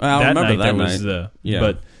 No, I remember that night. Yeah,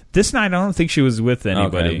 but this night I don't think she was with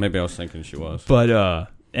anybody. Okay, maybe I was thinking she was. But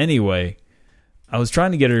anyway, I was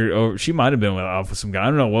trying to get her over. She might have been off with some guy. I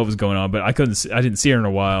don't know what was going on, but I didn't see her in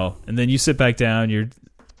a while. And then you sit back down. You're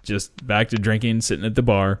just back to drinking, sitting at the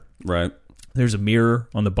bar. Right. There's a mirror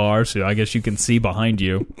on the bar, so I guess you can see behind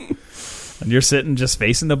you. And you're sitting just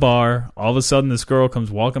facing the bar. All of a sudden, this girl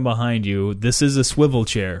comes walking behind you. This is a swivel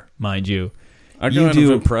chair, mind you. I'm kind of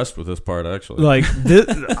impressed with this part, actually. Like,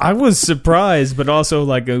 I was surprised, but also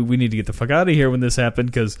like, we need to get the fuck out of here when this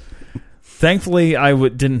happened, because thankfully I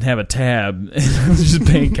didn't have a tab. I was just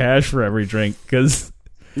paying cash for every drink, because...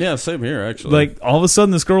 Yeah, same here, actually. Like, all of a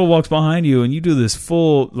sudden, this girl walks behind you, and you do this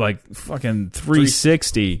full, like, fucking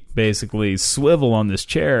 360, basically, swivel on this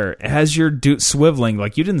chair. As you're swiveling,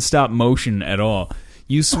 like, you didn't stop motion at all.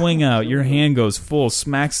 You swing out, your hand goes full,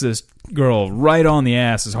 smacks this girl right on the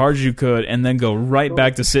ass as hard as you could, and then go right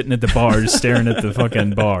back to sitting at the bar, just staring at the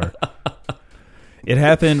fucking bar. It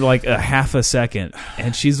happened like a half a second,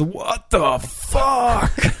 and she's, what the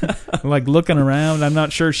fuck? Like, looking around. I'm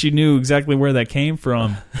not sure she knew exactly where that came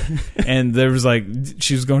from. And there was like,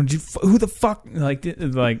 she was going, who the fuck? Like,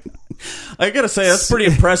 I gotta say, that's pretty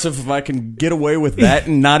impressive if I can get away with that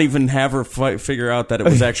and not even have her figure out that it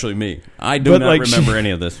was actually me. I do not remember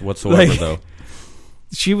any of this whatsoever, though.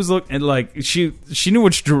 She was looking, like, she knew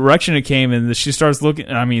which direction it came, and she starts looking.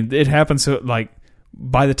 I mean, it happened so, like,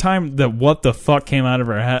 by the time that what the fuck came out of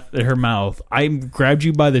her mouth, I grabbed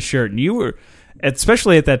you by the shirt, and you were,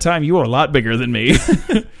 especially at that time, you were a lot bigger than me.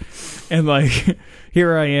 And like,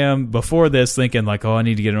 here I am before this thinking like, oh, I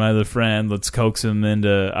need to get another friend. Let's coax him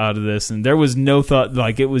out of this. And there was no thought,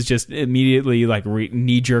 like, it was just immediately like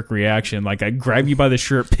knee-jerk reaction. Like, I grab you by the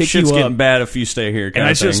shirt, pick Shit's you up. getting bad if you stay here. And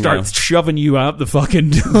I just start shoving you out the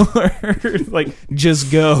fucking door. Like,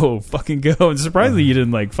 just go. Fucking go. And surprisingly, you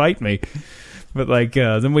didn't like fight me. But like,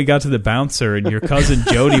 then we got to the bouncer, and your cousin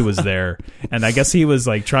Jody was there, and I guess he was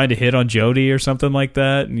like trying to hit on Jody or something like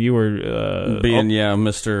that, and you were being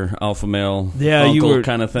Mr. Alpha Male, uncle you were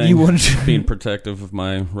kind of thing, being protective of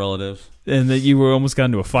my relatives, and that you were almost got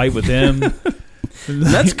into a fight with him.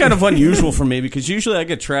 That's kind of unusual for me because usually I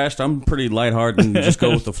get trashed. I'm pretty lighthearted and just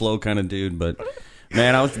go with the flow kind of dude, but.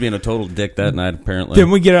 Man, I was being a total dick that night, apparently.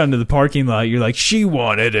 Then we get out into the parking lot. You're like, she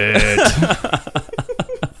wanted it.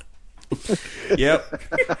 Yep.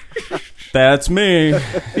 That's me.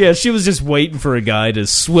 Yeah, she was just waiting for a guy to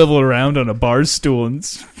swivel around on a bar stool and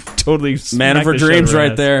totally man of her dreams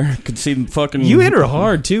right there. Could see the fucking... You hit her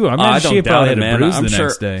hard, too. I mean, she probably had a bruise the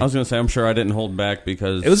next day. I was going to say, I'm sure I didn't hold back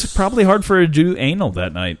because... It was probably hard for her to do anal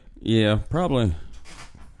that night. Yeah, probably.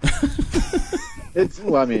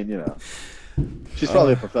 Well, I mean, She's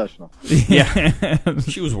probably a professional. Yeah.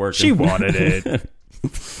 She was working. She wanted it.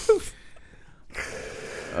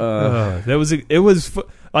 It was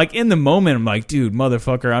like in the moment, I'm like, dude,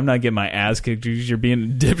 motherfucker, I'm not getting my ass kicked because you're being a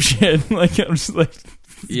dipshit. Like, I'm just like,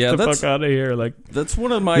 get the fuck out of here. Like, that's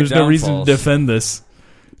one of my there's downfalls. no reason to defend this.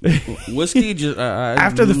 Whiskey just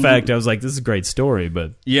after the fact, I was like, this is a great story,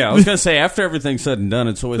 but yeah, I was gonna say after everything's said and done,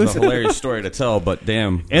 it's always a hilarious story to tell. But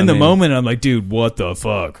damn, in the moment, I'm like, dude, what the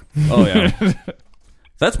fuck? Oh yeah.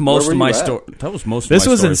 That's most of my story. That was most of this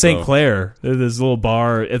my was story, in St. Clair. This little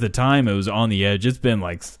bar. At the time, it was on the edge. It's been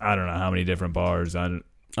like, I don't know how many different bars. I was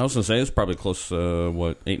going to say, it's probably close to,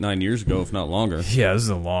 8-9 years ago, if not longer. Yeah, this is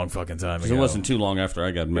a long fucking time ago. It wasn't too long after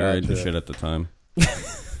I got married and shit at the time.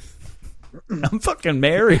 I'm fucking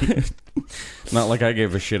married. Not like I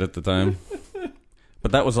gave a shit at the time.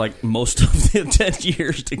 But that was like most of the 10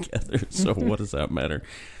 years together, so what does that matter?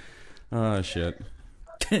 Ah, shit.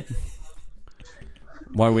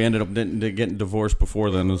 Why we ended up getting divorced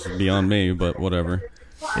before then was beyond me, but whatever.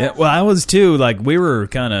 Yeah, well, I was too. Like, we were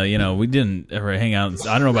kind of, we didn't ever hang out.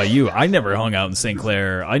 I don't know about you. I never hung out in St.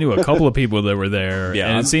 Clair. I knew a couple of people that were there,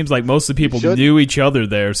 and it seems like most of the people knew each other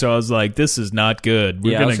there. So I was like, this is not good.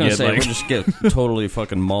 We're gonna get we'll just get totally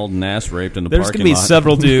fuking mauled and ass raped in the parking lot. There's gonna be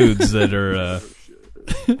several dudes that are.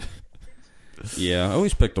 Yeah, I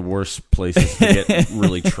always pick the worst places to get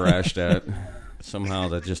really trashed at. Somehow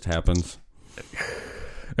that just happens.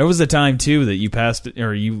 There was a time, too, that you passed,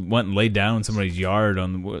 or you went and laid down in somebody's yard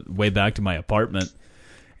on the way back to my apartment,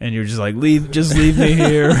 and you're just like, just leave me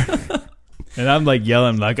here. And I'm like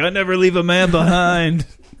yelling, like, I never leave a man behind.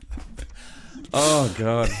 Oh,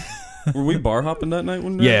 God. Were we bar hopping that night?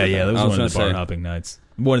 Yeah, that was one of the bar hopping nights.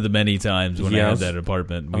 One of the many times when I had that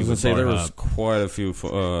apartment. I was going to say, there was quite a few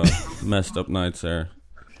messed up nights there.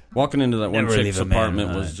 Walking into that one chick's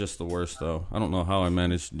apartment was just the worst, though. I don't know how I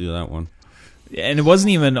managed to do that one. And it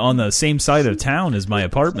wasn't even on the same side of town as my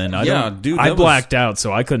apartment. I blacked out,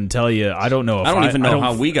 so I couldn't tell you. I don't know if I don't even know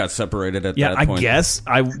how we got separated at that point. I guess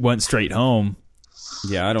I went straight home.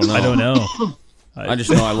 Yeah, I don't know. I don't know. I just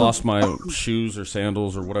know I lost my shoes or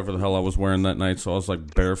sandals or whatever the hell I was wearing that night, so I was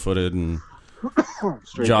like barefooted and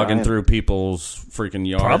jogging through people's freaking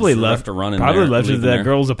yards. Probably left it at that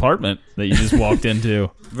girl's apartment that you just walked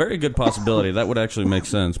into. Very good possibility. That would actually make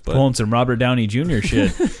sense. But pulling some Robert Downey Jr.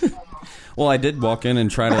 shit. Well, I did walk in and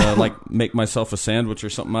try to make myself a sandwich or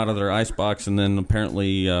something out of their icebox, and then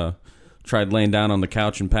apparently tried laying down on the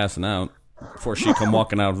couch and passing out before she come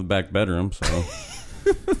walking out of the back bedroom. So,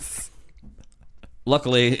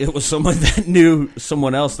 luckily, it was someone that knew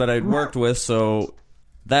someone else that I'd worked with. So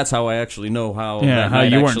that's how I actually know how. Yeah, how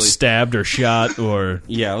you weren't stabbed or shot or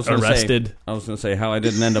arrested. I was going to say how I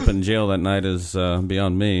didn't end up in jail that night is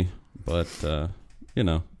beyond me, but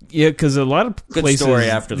Yeah, because a lot of places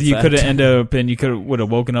you could have ended up and you would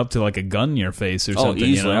have woken up to like a gun in your face or something. Oh,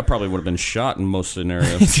 easily. I probably would have been shot in most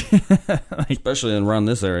scenarios, especially around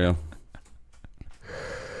this area.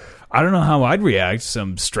 I don't know how I'd react.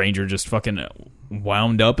 Some stranger just fucking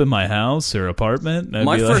wound up in my house or apartment.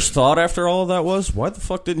 My first thought after all of that was, why the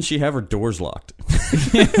fuck didn't she have her doors locked?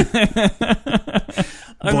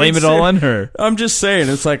 Blame it all on her. I'm just saying,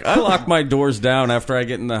 it's like I lock my doors down after I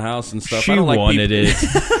get in the house and stuff. She I don't wanted it.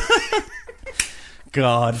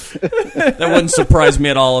 God, that wouldn't surprise me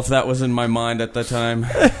at all if that was in my mind at the time.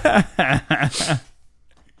 Total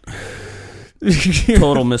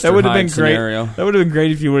Mr. That would have Hyde been scenario. Great. That would have been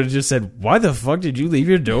great if you would have just said, "Why the fuck did you leave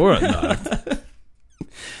your door unlocked?"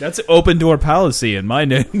 That's open door policy in my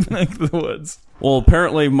neck of the woods. Well,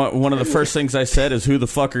 apparently one of the first things I said is, "Who the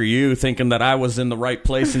fuck are you?" Thinking that I was in the right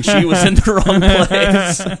place and she was in the wrong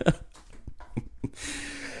place.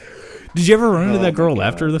 Did you ever run into that girl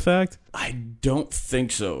after the fact? I don't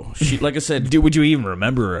think so. She, like I said, would you even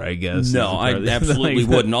remember her? I guess no, I absolutely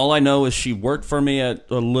wouldn't. All I know is she worked for me a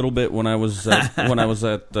little bit when I was at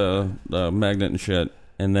Magnet and shit,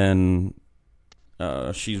 and then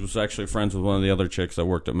she was actually friends with one of the other chicks that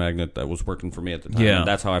worked at Magnet that was working for me at the time. Yeah, and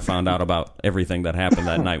that's how I found out about everything that happened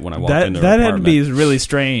that night when I walked into her apartment. That had to be really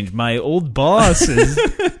strange. My old boss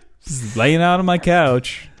is laying out on my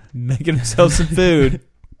couch, making himself some food.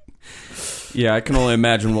 Yeah, I can only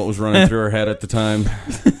imagine what was running through her head at the time.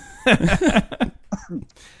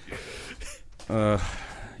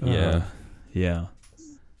 Yeah.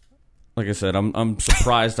 Like I said, I'm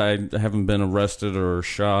surprised I haven't been arrested or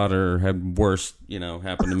shot or had worse,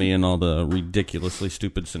 happen to me in all the ridiculously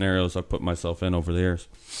stupid scenarios I've put myself in over the years.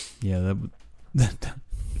 Yeah, that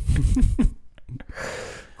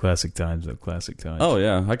classic times, though. Classic times. Oh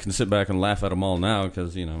yeah, I can sit back and laugh at them all now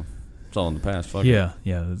because it's all in the past. Fuck yeah.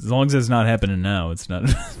 As long as it's not happening now, it's not.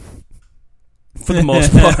 for the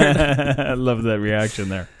most part. I love that reaction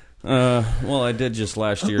there. Well, I did just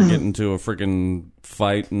last year get into a freaking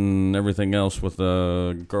fight and everything else with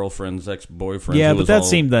a girlfriend's ex-boyfriend. Yeah, but that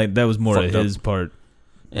seemed like that was more of his part.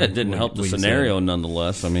 Yeah, it didn't help the scenario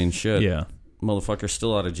nonetheless. I mean, shit. Yeah. Motherfucker's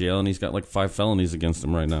still out of jail, and he's got like 5 felonies against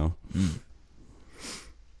him right now.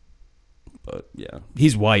 But, yeah.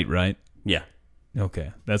 He's white, right? Yeah.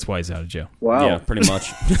 Okay. That's why he's out of jail. Wow. Yeah, pretty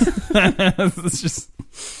much. It's just...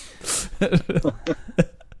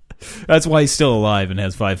 That's why he's still alive and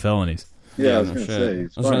has 5 felonies. Yeah, I was going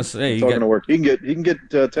to say, he's going to work. He can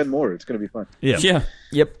get 10 more. It's going to be fun. Yeah.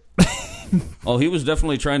 Yep. Oh, he was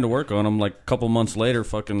definitely trying to work on him. Like a couple months later,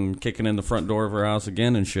 fucking kicking in the front door of her house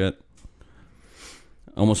again and shit.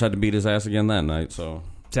 Almost had to beat his ass again that night. So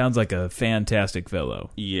sounds like a fantastic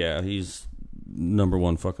fellow. Yeah, he's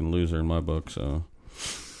 #1 fucking loser in my book. So,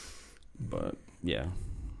 but yeah.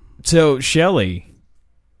 So Shelley,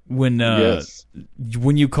 when yes.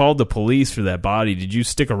 when you called the police for that body, did you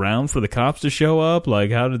stick around for the cops to show up?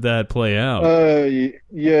 Like, how did that play out?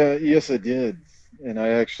 Yes, I did. And I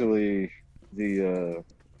actually, this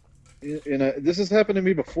has happened to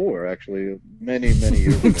me before, actually, many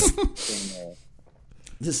years ago.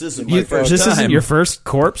 This isn't my first time. This isn't your first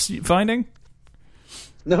corpse finding?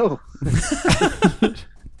 No.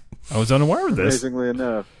 I was unaware of this. Amazingly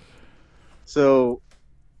enough. So,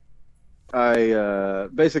 I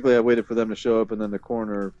waited for them to show up, and then the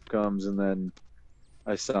coroner comes, and then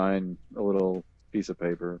I sign a little piece of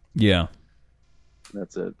paper. Yeah.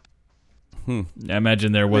 That's it. I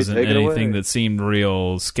imagine there wasn't anything that seemed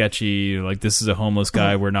real sketchy, like this is a homeless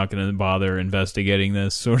guy, we're not going to bother investigating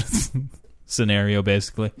this sort of scenario,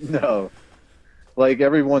 basically. No. Like,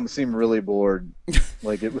 everyone seemed really bored.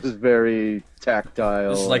 Like, it was very tactile.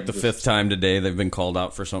 This is like the 5th time today they've been called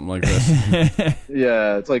out for something like this.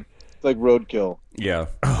 Yeah, it's like roadkill. Yeah.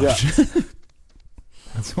 Yeah.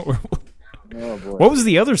 That's horrible. Oh, boy. What was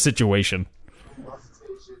the other situation?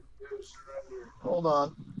 Hold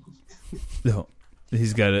on. No,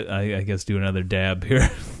 he's got to, I guess, do another dab here.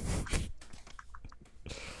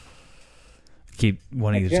 Keep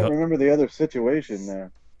wanting to. I can't remember the other situation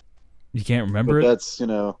there. You can't remember it? That's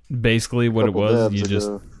basically what it was. You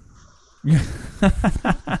just.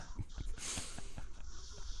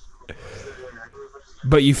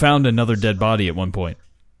 But you found another dead body at one point.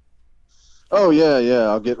 Oh yeah.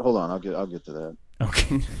 I'll get to that.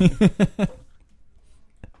 Okay.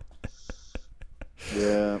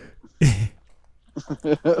 Yeah.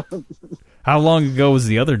 How long ago was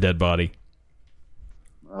the other dead body?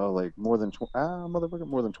 Oh, like more than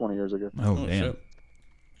 20 years ago. Oh damn! Shit.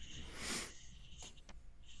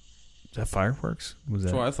 Is that fireworks? Was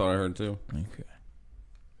That's that? what I thought I heard too. Okay.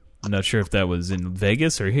 I'm not sure if that was in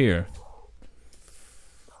Vegas or here.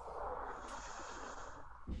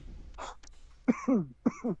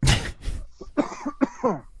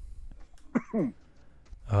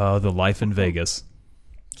 Oh, the life in Vegas.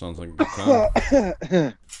 Sounds like a good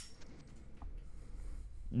time.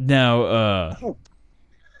 Now,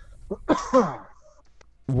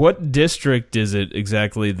 what district is it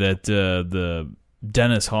exactly that the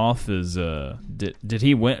Dennis Hoff is? Did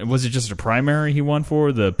he win? Was it just a primary he won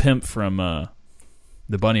for? The pimp from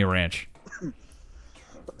the Bunny Ranch.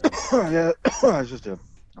 Yeah, it's just a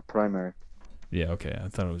primary. Yeah, okay. I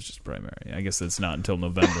thought it was just primary. I guess it's not until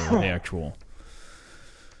November the actual.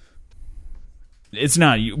 It's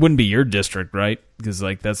not. It wouldn't be your district, right? Because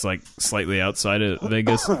like that's like slightly outside of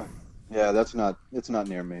Vegas. Yeah, that's not. It's not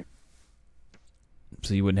near me.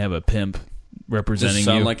 So you wouldn't have a pimp representing Does it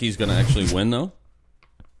sound like he's going to actually win, though?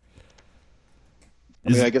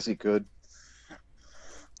 I guess he could.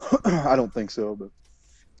 I don't think so, but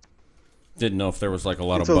didn't know if there was like a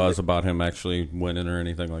lot of buzz about him actually winning or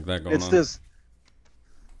anything like that going on. It's this.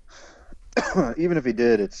 Even if he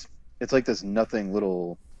did, it's like this nothing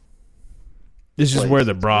little. This is where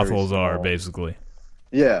the brothels are, basically.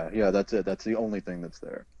 Yeah, that's it. That's the only thing that's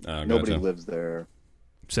there. Oh, Nobody gotcha. lives there.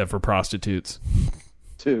 Except for prostitutes.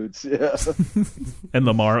 Dudes, yeah. And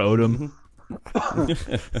Lamar Odom.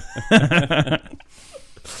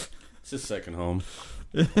 It's his second home.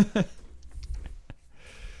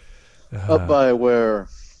 Up by where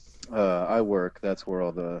I work, that's where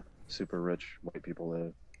all the super rich white people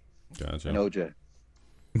live. Gotcha. And OJ.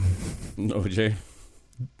 OJ?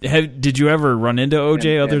 Did you ever run into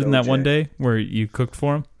OJ other than that OJ. one day where you cooked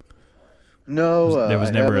for him? No, there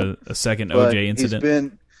was never a second OJ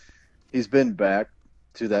incident. He's been back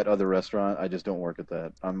to that other restaurant. I just don't work at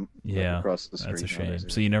that. I'm across the street. That's a shame.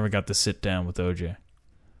 So you never got to sit down with OJ.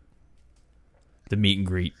 The meet and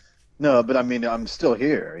greet. No, but I mean, I'm still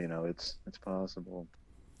here. It's possible,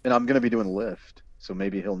 and I'm going to be doing Lyft. So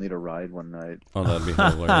maybe he'll need a ride one night. Oh, that'd be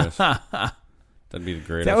hilarious. That'd be the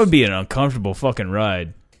greatest. That would be an uncomfortable fucking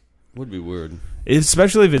ride. Would be weird.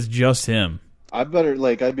 Especially if it's just him. I'd be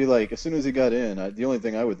like, as soon as he got in, the only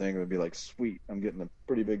thing I would think would be like, sweet, I'm getting a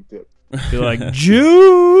pretty big tip. Be like,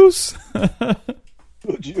 juice! The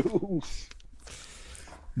juice.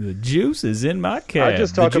 The juice is in my cab. I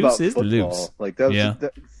just talk about football. Loose. Like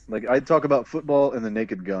like I'd talk about football and the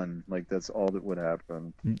Naked Gun. Like that's all that would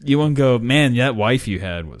happen. You wouldn't go, man, that wife you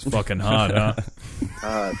had was fucking hot,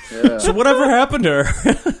 huh? Yeah. So whatever happened to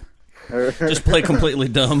her? Just play completely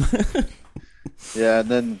dumb. Yeah,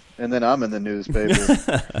 and then I'm in the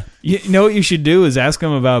newspaper. You know what you should do is ask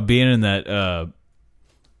him about being in that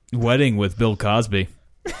wedding with Bill Cosby.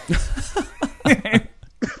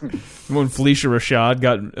 When Felicia Rashad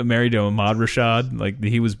got married to Ahmad Rashad, like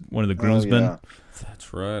he was one of the groomsmen. Yeah.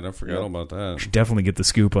 That's right. I forgot all about that. Should definitely get the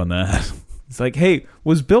scoop on that. It's like, hey,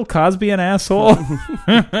 was Bill Cosby an asshole?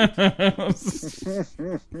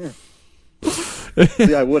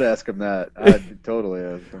 Yeah, I would ask him that. I'd totally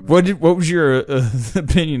ask him. What was your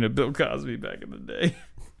opinion of Bill Cosby back in the day?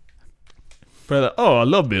 Probably like, I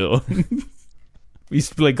love Bill. We used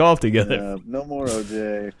to play golf together. Yeah, no more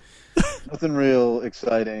OJ. Nothing real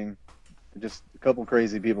exciting. Just a couple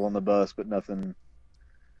crazy people on the bus, but nothing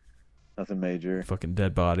major. Fucking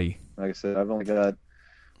dead body. Like I said, I've only got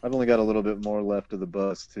a little bit more left of the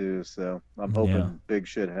bus too, so I'm hoping big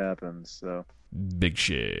shit happens. So big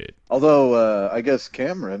shit. Although I guess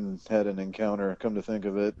Cameron had an encounter. Come to think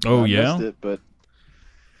of it, I missed it, but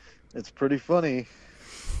it's pretty funny.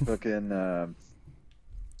 Fucking.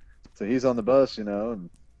 So he's on the bus, and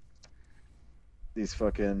these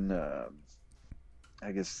fucking,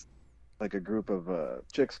 I guess, like a group of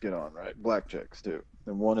chicks get on, right? Black chicks too,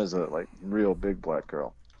 and one is a real big black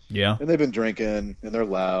girl. Yeah. And they've been drinking, and they're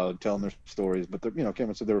loud, telling their stories, but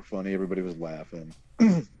Cameron said they were funny. Everybody was laughing.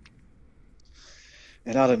 And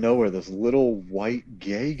out of nowhere, this little white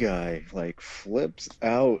gay guy flips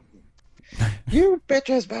out. You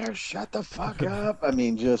bitches better shut the fuck up. I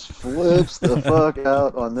mean, just flips the fuck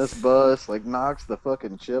out on this bus, knocks the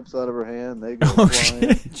fucking chips out of her hand. They go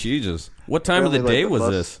flying. Shit. Jesus. What time of the day was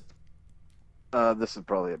this? This is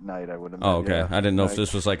probably at night, I would imagine. Oh, okay. Yeah. I didn't know if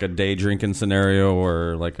this was like a day drinking scenario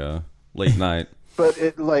or like a late night. But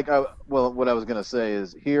what I was going to say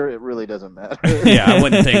is here it really doesn't matter. Yeah, I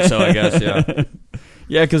wouldn't think so, I guess, yeah.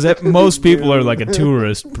 Yeah, because most people are like a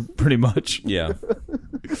tourist, pretty much. Yeah.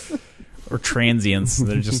 Or transients.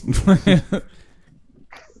 They're just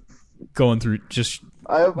going through just...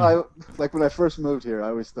 I when I first moved here, I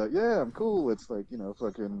always thought, yeah, I'm cool. It's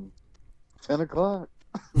fucking 10 o'clock.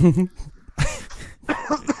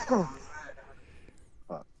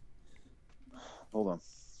 Hold on.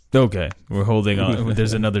 Okay, we're holding on.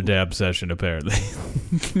 There's another dab session, apparently.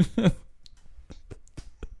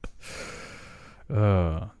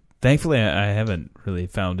 Thankfully, I haven't really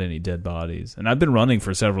found any dead bodies. And I've been running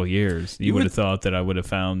for several years. You would have thought that I would have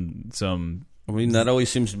found some... I mean, that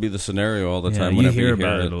always seems to be the scenario all the time. You whenever hear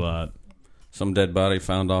about it a lot. Some dead body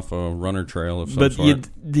found off a runner trail of some sort.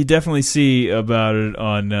 But you definitely see about it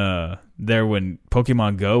on... there when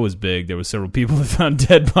Pokemon Go was big, there were several people that found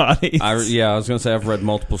dead bodies. I was going to say I've read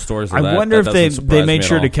multiple stories of that. I wonder if they made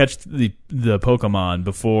sure to catch the Pokemon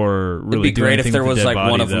before really doing anything. It'd be great if there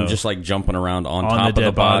was one of them though. Just jumping around on top of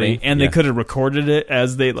the body. And they could have recorded it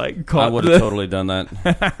as they caught I would have totally done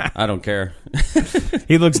that. I don't care.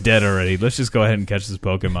 He looks dead already. Let's just go ahead and catch this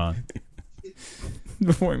Pokemon.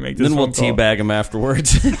 Before we make this Then we'll teabag him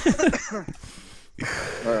afterwards.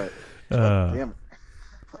 All right. Damn it.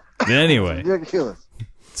 Anyway,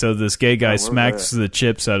 so this gay guy smacks the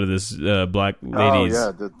chips out of this black lady's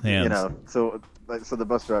hands. So the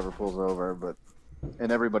bus driver pulls over,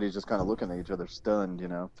 and everybody's just kind of looking at each other, stunned.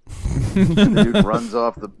 The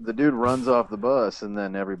dude runs off the bus, and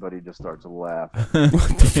then everybody just starts laughing.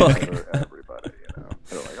 What the fuck? Everybody,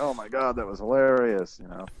 they're like, "Oh my god, that was hilarious!"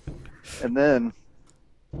 And then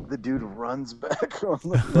the dude runs back on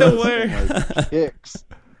the bus. No way.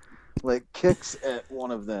 And, kicks at one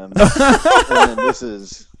of them, and then this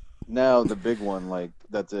is now the big one.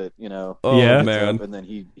 That's it, Oh yeah, man! And then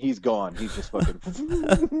he's gone. He's just fucking.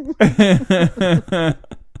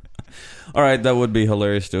 All right, that would be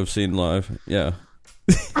hilarious to have seen live. Yeah.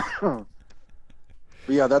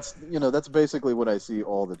 But yeah, that's basically what I see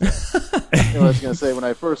all the time. I was gonna say when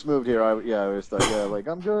I first moved here, I always thought,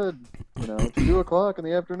 I'm good. It's 2 o'clock in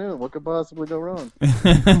the afternoon. What could possibly go wrong?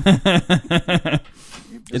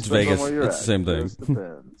 It's Vegas. It's the same thing. It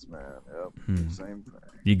depends, man. Yep. Same thing.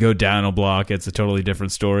 You go down a block, it's a totally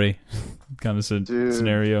different story, kind of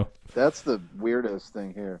scenario. That's the weirdest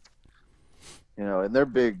thing here. and they're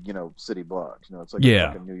big, city blocks. It's like a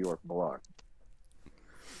fucking New York block.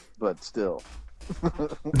 But still.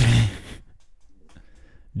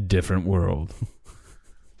 Different world.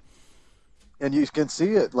 And you can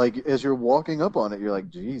see it, like, as you're walking up on it, you're like,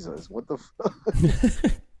 Jesus, what the fuck?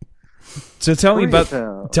 So tell me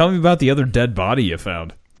about the other dead body you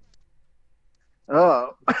found.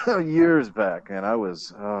 Oh, years back, and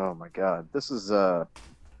oh my God, this is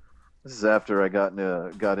after I got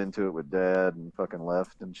into it with Dad and fucking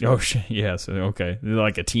left and shit. Oh shit, yeah, so okay, you're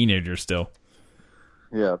like a teenager still.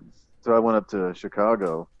 Yeah, so I went up to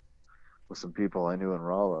Chicago with some people I knew in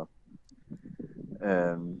Rolla,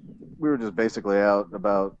 and we were just basically out and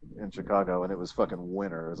about in Chicago, and it was fucking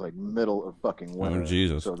winter. It was like middle of fucking winter. Oh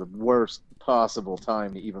Jesus! So the worst possible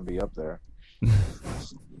time to even be up there.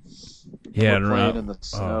 Yeah, we're playing in the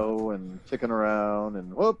snow and kicking around,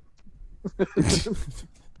 and whoop.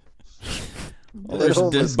 There's a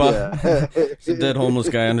dead homeless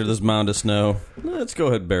guy under this mound of snow. Let's go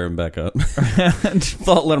ahead and bear him back up.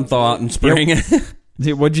 Let him thaw out in spring.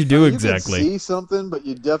 What'd you do exactly? You could see something, but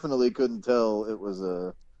you definitely couldn't tell it was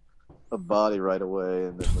a body right away.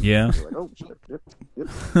 And yeah. Like, oh shit!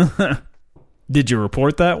 Yep. Did you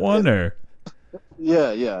report that one or?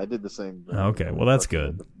 Yeah, I did the same. Okay, well that's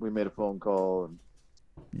good. We made a phone call, and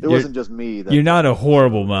it wasn't just me. You're not a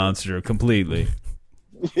horrible monster, completely.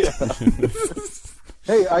 Yeah.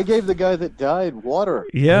 Hey, I gave the guy that died water.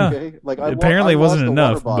 Yeah. Okay? Like apparently it wasn't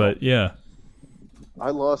enough, but yeah.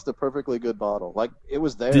 I lost a perfectly good bottle. Like it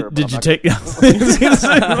was there. Did you take? Well,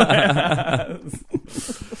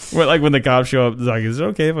 like when the cops show up, it's like, is it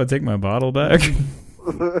okay if I take my bottle back?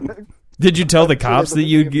 Did you tell the cops that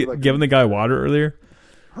you'd given the guy water earlier?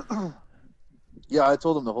 Yeah, I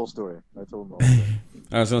told him the whole story. I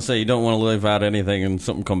was going to say, you don't want to leave out anything and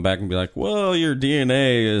something come back and be like, well, your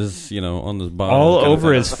DNA is, on this bottle. All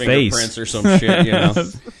over his face. Fingerprints or some shit,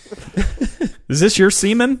 Is this your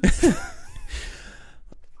semen?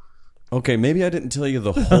 Okay, maybe I didn't tell you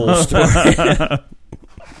the whole story.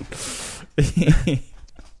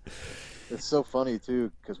 It's so funny,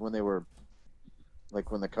 too, because when they were,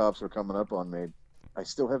 like, when the cops were coming up on me, I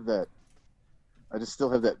just still have that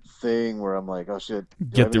thing where I'm like, oh shit.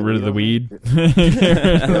 Get rid of the weed.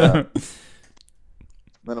 Yeah.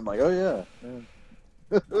 Then I'm like, oh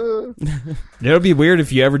yeah. It'll be weird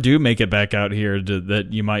if you ever do make it back out here that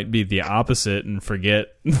you might be the opposite and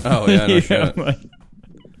forget. Oh yeah, no shit.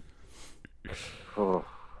 Oh.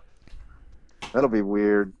 That'll be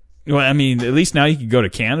weird. Well, I mean, at least now you can go to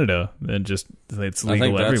Canada and just it's legal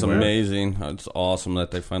everywhere. I think that's amazing. It's awesome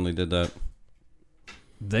that they finally did that.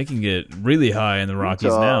 They can get really high in the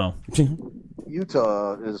Rockies now.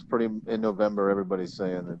 Utah is in November. Everybody's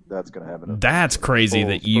saying that's going to happen. That's crazy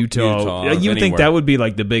that Utah you would think that would be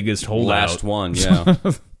like the biggest holdout. Last one, yeah.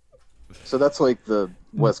 So that's like the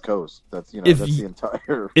West Coast. That's that's the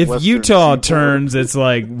entire. If Utah turns, it's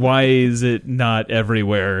like, why is it not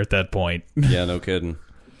everywhere at that point? Yeah, no kidding.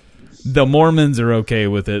 The Mormons are okay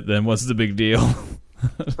with it. Then what's the big deal?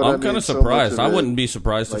 I'm kind of surprised. I wouldn't be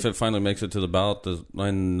surprised if it finally makes it to the ballot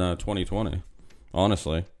in 2020.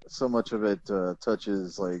 Honestly, so much of it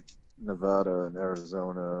touches like Nevada and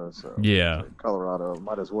Arizona. So yeah, Colorado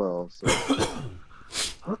might as well. So.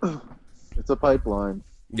 It's a pipeline.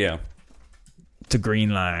 Yeah, it's a green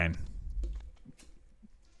line.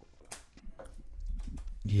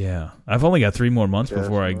 Yeah, I've only got 3 more months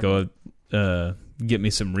before I go get me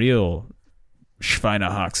some real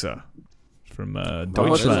Schweinehaxe. From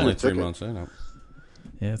Deutschland. Only 3 months in.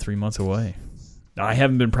 Yeah, 3 months away. I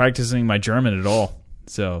haven't been practicing my German at all,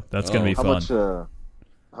 so that's going to be fun.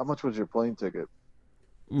 How much was your plane ticket?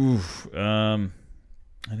 Oof. I'd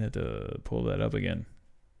have to pull that up again.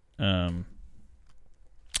 I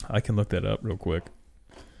can look that up real quick.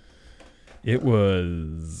 It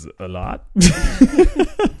was a lot.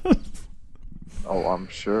 Oh, I'm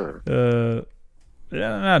sure. Yeah,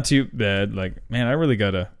 not too bad. Like, man, I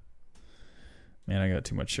got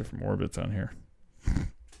too much shit from Orbitz on here.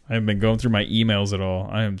 I haven't been going through my emails at all.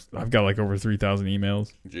 I've got like over 3,000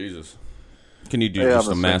 emails. Jesus. Can you do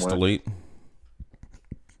just a mass delete?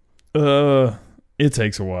 It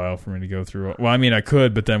takes a while for me to go through. Well, I mean, I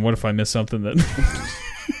could, but then what if I miss something that...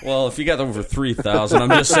 Well, if you got over 3,000, I'm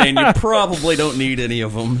just saying you probably don't need any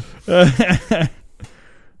of them.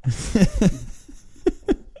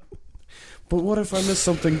 But what if I miss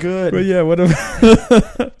something good? But yeah, what if...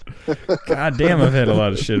 God damn, I've had a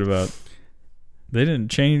lot of shit about... They didn't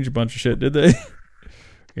change a bunch of shit, did they?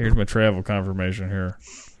 Here's my travel confirmation here.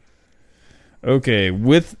 Okay,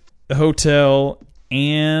 with hotel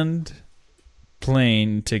and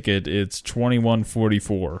plane ticket, it's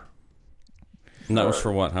 $21.44. And that was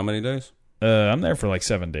for what? How many days? I'm there for like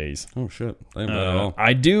 7 days. Oh shit! Ain't bad at all.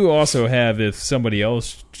 I do also have, if somebody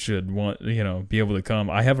else should want, be able to come.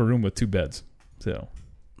 I have a room with 2 beds, so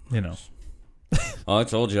Oh, I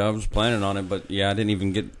told you I was planning on it, but yeah, I didn't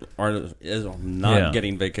even get.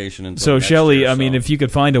 Getting vacation until. So next Shelley, year, I mean, if you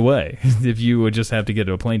could find a way, if you would just have to get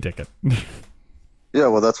a plane ticket. Yeah,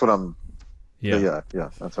 well, that's what I'm. Yeah,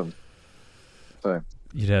 that's what I'm saying.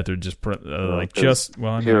 You'd have to just I'm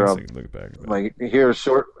here, going to look back. Like here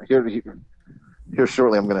shortly,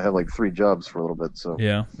 I'm going to have like 3 jobs for a little bit. So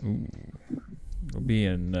yeah, we'll be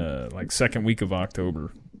in like second week of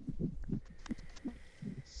October.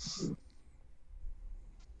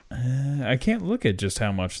 I can't look at just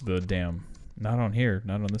how much the damn. Not on here,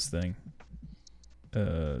 not on this thing.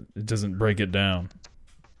 It doesn't break it down.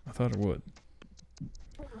 I thought it would.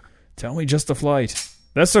 Tell me just the flight.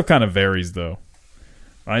 That stuff kind of varies, though.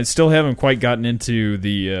 I still haven't quite gotten into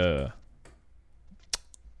the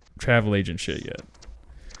travel agent shit yet.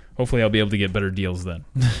 Hopefully, I'll be able to get better deals then.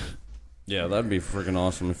 Yeah, that'd be freaking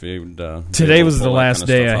awesome if you would. Today was the last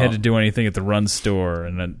day I had to do anything at the Run store,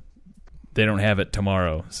 and then they don't have it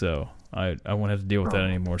tomorrow, so I won't have to deal with that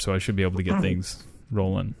anymore. So I should be able to get things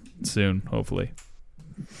rolling soon, hopefully.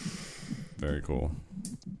 Very cool.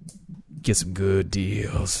 Get some good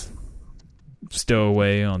deals. Stow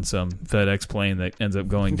away on some FedEx plane that ends up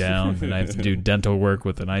going down, and I have to do dental work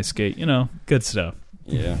with an ice skate. Good stuff.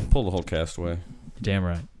 Yeah, pull the whole castaway. Damn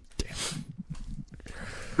right.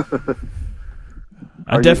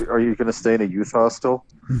 Are you going to stay in a youth hostel?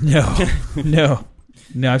 No.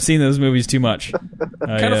 I've seen those movies too much.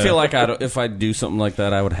 I kind of feel like if I do something like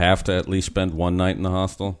that, I would have to at least spend 1 night in the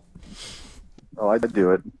hostel. Oh, I'd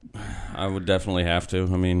do it. I would definitely have to.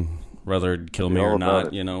 I mean, whether it'd kill me or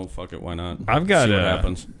not, fuck it, why not? I've got see what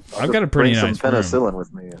happens. I've got a pretty nice some penicillin room.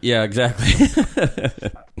 with me. Yeah, exactly.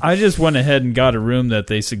 I just went ahead and got a room that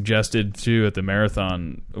they suggested too at the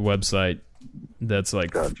Marathon website. That's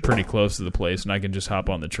like pretty close to the place, and I can just hop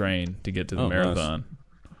on the train to get to the Marathon. Nice.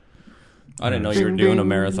 I didn't know you were doing a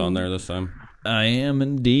marathon there this time. I am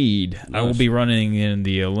indeed. Nice. I will be running in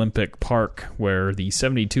the Olympic Park where the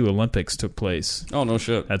 72 Olympics took place. Oh, no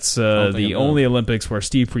shit. That's the only Olympics where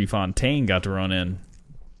Steve Prefontaine got to run in.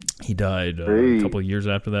 He died a couple of years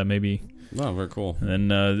after that, maybe. Oh, very cool. And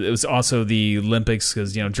then it was also the Olympics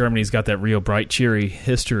because, Germany's got that real bright, cheery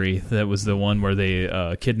history. That was the one where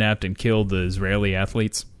they kidnapped and killed the Israeli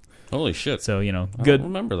athletes. Holy shit. So, good. I don't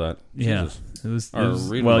remember that. Yeah. Jesus. It was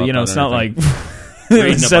well, it's not like it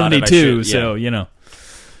was 72, so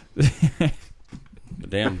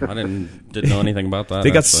Damn, I didn't know anything about that.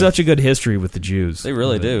 They got such a good history with the Jews. They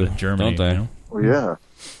really do, Germany, don't they? Well, yeah.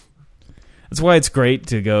 That's why it's great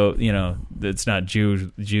to go. It's not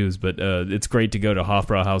Jews, but it's great to go to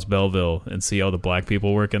Hofbrauhaus Belleville and see all the black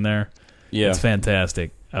people working there. Yeah, it's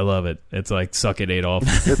fantastic. I love it. It's like suck it, Adolf.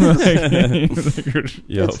 It's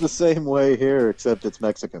the same way here, except it's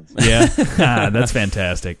Mexicans. Yeah, that's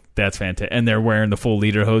fantastic. That's fantastic. And they're wearing the full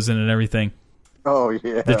lederhosen and everything. Oh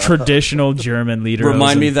yeah, the traditional German lederhosen.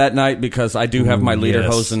 Remind me that night because I do have my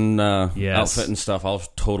lederhosen outfit and stuff. I'll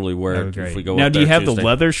totally wear it if we go. Now, up do you have Tuesday. the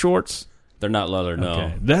leather shorts? They're not leather, no.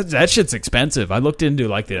 Okay. That shit's expensive. I looked into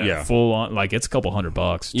the full on, it's a couple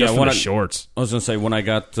 $100 just for the shorts. I was gonna say when I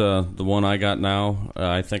got the one I got now,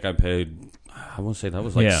 I think I paid. I want to say that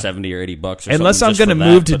was like $70 or $80. Or Unless I'm going to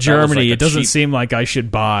move to Germany, it doesn't seem like I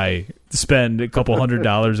should spend a couple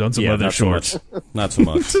 $100 on some leather shorts. Not so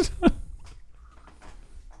much.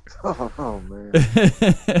 Oh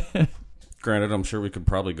man. Granted, I'm sure we could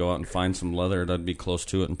probably go out and find some leather that'd be close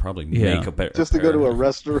to it and probably make a pair. Just to go to a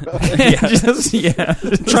restaurant.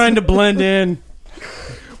 Trying to blend in.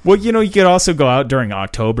 Well, you could also go out during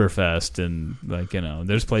Oktoberfest and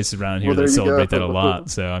there's places around here that celebrate that a lot.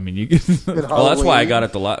 So I mean, you could. Well, that's why I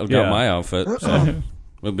got my outfit. So.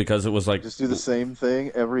 Because it was just do the same thing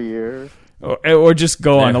every year. Or just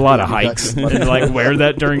go on a lot of hikes and wear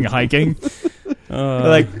that during hiking.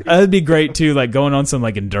 That'd be great too. Like going on some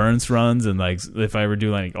endurance runs and if I ever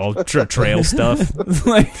do ultra trail stuff,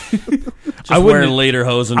 I wouldn't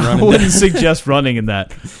lederhosen running. I wouldn't suggest running in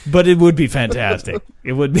that, but it would be fantastic.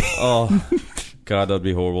 It would be. Oh God, that'd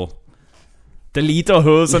be horrible. The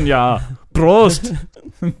lederhosen, yeah. Prost.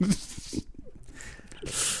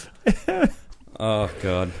 Oh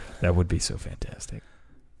God, that would be so fantastic.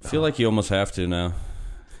 I feel like you almost have to now.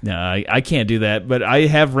 No, I can't do that, but I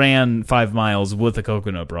have ran 5 miles with a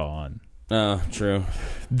coconut bra on. Oh, true.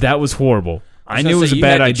 That was horrible. I knew it was a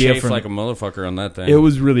bad idea. Like a motherfucker on that thing. It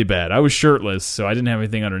was really bad. I was shirtless, so I didn't have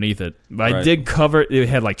anything underneath it. But I did cover it. It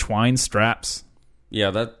had twine straps. Yeah,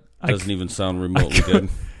 that doesn't even sound remotely good. And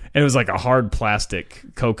it was a hard plastic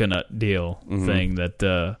coconut deal thing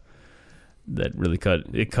that that really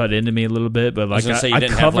cut into me a little bit. But like, I was gonna say you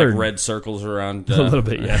didn't covered have like red circles around. A little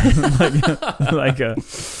bit, yeah.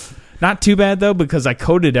 Not too bad though, because I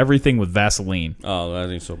coated everything with Vaseline. Oh,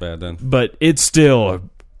 that ain't so bad then. But it still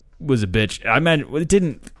was a bitch. I mean, it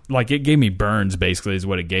didn't it gave me burns. Basically, is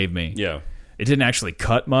what it gave me. Yeah. It didn't actually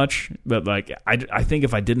cut much, but like I think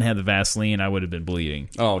if I didn't have the Vaseline, I would have been bleeding.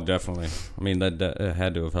 Oh, definitely. I mean, that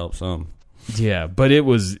had to have helped some. Yeah, but it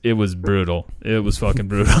was brutal. It was fucking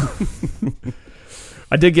brutal.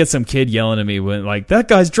 I did get some kid yelling at me when like, that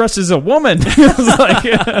guy's dressed as a woman. I was like,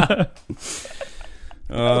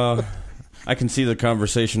 I can see the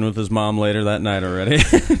conversation with his mom later that night already.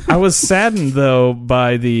 I was saddened though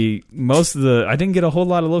by I didn't get a whole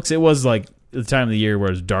lot of looks. It was like the time of the year where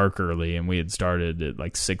it was dark early, and we had started at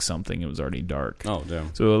like 6 something. It was already dark. Oh,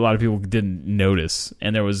 damn. So a lot of people didn't notice.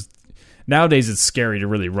 And nowadays it's scary to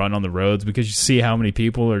really run on the roads because you see how many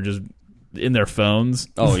people are just in their phones.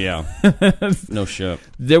 Oh, yeah. No shit.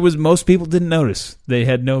 Most people didn't notice. They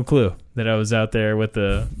had no clue that I was out there with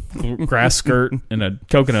a grass skirt and a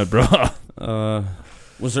coconut bra.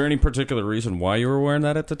 Was there any particular reason why you were wearing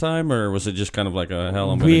that at the time, or was it just kind of like I'm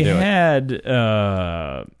going to do it? We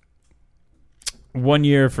had... 1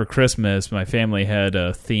 year for Christmas, my family had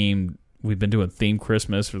a themed. We've been doing themed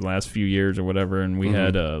Christmas for the last few years or whatever, and we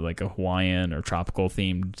had like a Hawaiian or tropical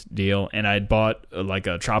themed deal. And I'd bought like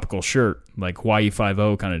a tropical shirt, like Hawaii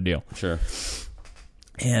 5-0 kind of deal. Sure.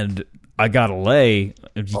 And I got a lei.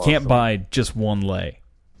 You can't buy just one lei.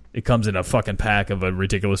 It comes in a fucking pack of a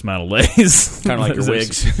ridiculous amount of leis. Kind of like your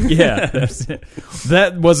wigs. Yeah.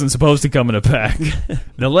 That wasn't supposed to come in a pack.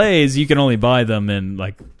 The leis, you can only buy them in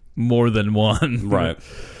like more than one. Right.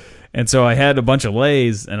 And so I had a bunch of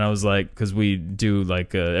leis, and I was like, because we do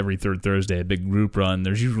like every third Thursday a big group run.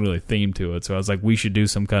 There's usually a theme to it, so I was like, we should do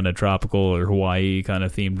some kind of tropical or Hawaii kind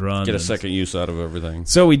of themed run. Get a second use out of everything.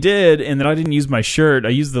 So we did, and then I didn't use my shirt. I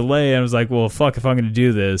used the lei, and I was like, well, fuck, if I'm going to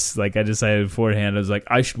do this, like I decided beforehand, I was like,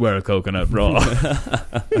 I should wear a coconut bra.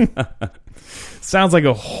 Sounds like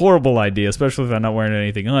a horrible idea, especially if I'm not wearing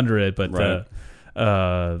anything under it, but. Right.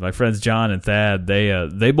 My friends John and Thad,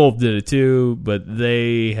 they both did it too, but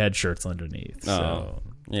they had shirts underneath. So.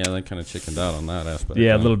 Yeah, they kind of chickened out on that aspect.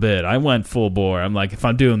 Yeah, a little bit. I went full bore. I'm like, if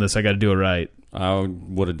I'm doing this, I got to do it right. I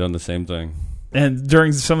would have done the same thing. And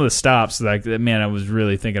during some of the stops, like, man, I was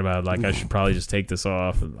really thinking about like I should probably just take this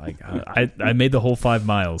off. And, like, I made the whole 5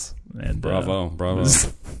 miles. And bravo.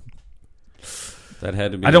 That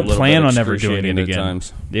had to be. I don't plan on ever doing it again.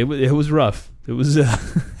 Times. It was rough. It was.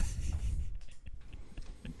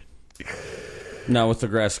 Now, with the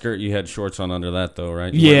grass skirt, you had shorts on under that, though,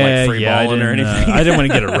 right? You weren't, like, free balling or anything. I didn't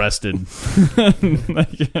want to get arrested.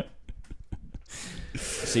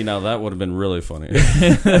 See, now that would have been really funny.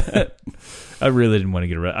 I really didn't want to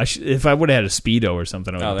get arrested. If I would have had a Speedo or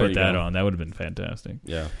something, I would have put that on. That would have been fantastic.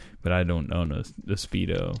 Yeah. But I don't own a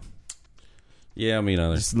Speedo. Yeah, I mean,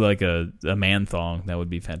 just like a man thong, that would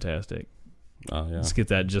be fantastic. Oh, yeah. Let's get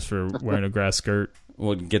that just for wearing a grass skirt.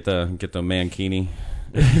 We'll get the mankini.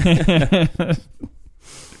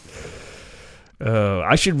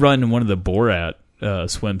 I should run in one of the Borat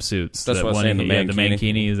swimsuits. That's what I'm saying. The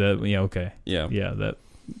mankini is that? Yeah, okay. Yeah.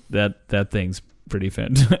 That thing's pretty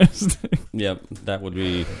fantastic. Yep, that would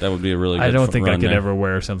be a really good I don't think I could there. ever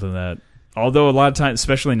wear something that. Although a lot of times,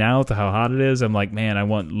 especially now with how hot it is, I'm like, man, I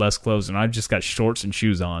want less clothes, and I've just got shorts and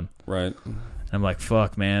shoes on. Right. And I'm like,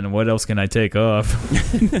 fuck, man, what else can I take off?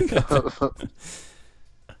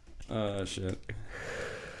 Shit.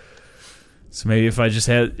 So maybe if I just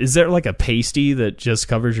had, is there like a pasty that just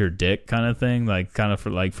covers your dick kind of thing, like kind of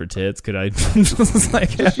for tits? Could I just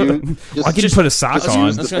like? I can put a sock on. I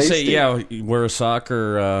was gonna say, yeah, wear a sock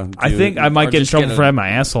or. I think I might get in trouble for having my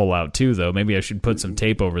asshole out too, though. Maybe I should put some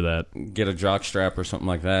tape over that. Get a jock strap or something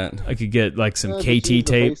like that. I could get like some KT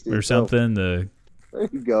tape or something. There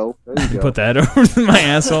you go. Put that over my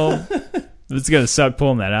asshole. It's gonna suck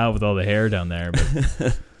pulling that out with all the hair down there,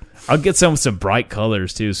 but. I'll get some with some bright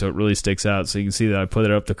colors too, so it really sticks out. So you can see that I put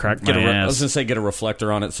it up to crack my ass. I was gonna say get a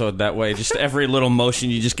reflector on it, so that way, just every little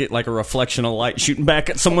motion, you just get like a reflection of light shooting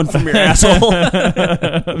back at someone from your asshole.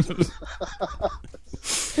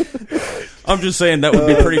 I'm just saying that would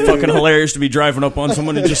be pretty fucking hilarious to be driving up on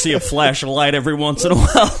someone and just see a flash of light every once in a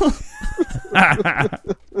while.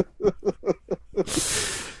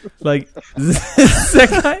 Like, is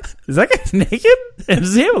that guy naked?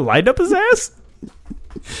 Does he have a light up his ass?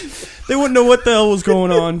 They wouldn't know what the hell was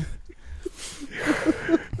going on.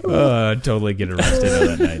 I'd totally get arrested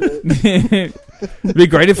on that night. It'd be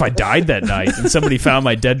great if I died that night and somebody found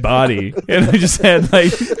my dead body and I just had like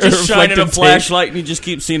just shining a flashlight and you just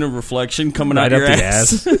keep seeing a reflection coming out your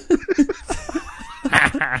ass.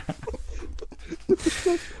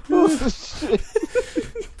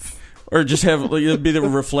 Or just have it'd be the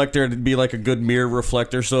reflector. It'd be like a good mirror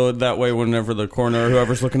reflector, so that way, whenever the coroner or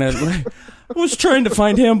whoever's looking at it, I was trying to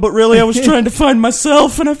find him, but really, I was trying to find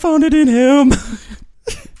myself, and I found it in him.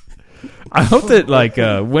 I hope that, like,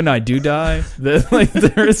 when I do die, that like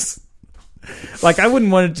there's, like, I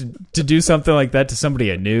wouldn't want to do something like that to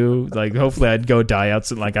somebody I knew. Like, hopefully, I'd go die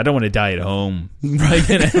out. Like, I don't want to die at home. Like,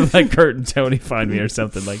 and have, like, Kurt and Tony find me or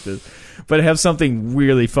something like this. But have something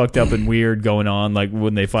really fucked up and weird going on, like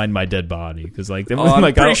when they find my dead body, because like, I'm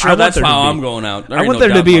like, pretty sure that's how I'm going out. I want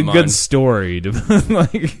there to be a good story. To,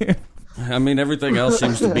 like, I mean, everything else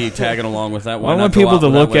seems to be tagging along with that. I want people to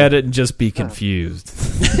look at it and just be confused.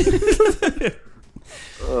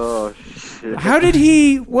 Oh shit! How did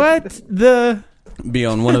he? What the? Be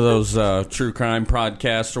on one of those true crime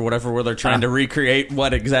podcasts or whatever, where they're trying to recreate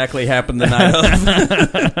what exactly happened the night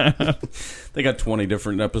of. They got 20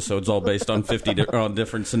 different episodes, all based on 50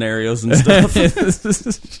 different scenarios and stuff. All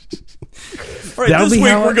right, this week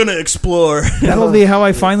we're going to explore. That'll be how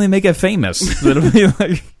I finally make it famous. That'll be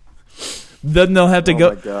like. Then they'll have to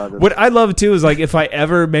go. God, what I love too is like if I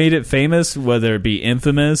ever made it famous, whether it be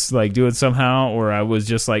infamous, like do it somehow, or I was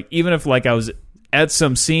just like, even if like I was at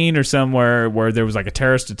some scene or somewhere where there was like a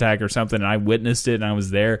terrorist attack or something and I witnessed it and I was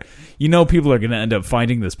there, you know, people are going to end up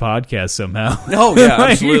finding this podcast somehow. Oh yeah,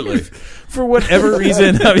 like, absolutely. For whatever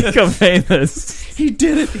reason, I become famous. He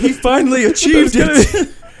did it. He finally achieved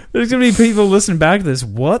it. There's going to be people listening back to this.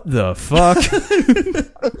 What the fuck?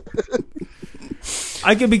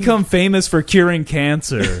 I could become famous for curing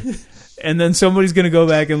cancer. And then somebody's going to go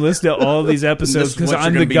back and listen to all these episodes because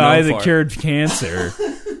I'm the guy that cured cancer.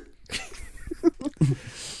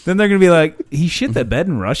 Then they're going to be like, he shit the bed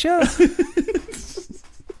in Russia?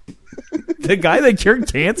 The guy that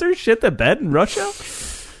cured cancer shit the bed in Russia?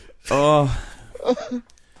 Oh,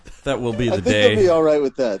 that will be the I think day. I'll be all right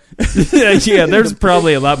with that. Yeah, there's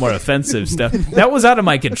probably a lot more offensive stuff. That was out of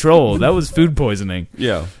my control. That was food poisoning.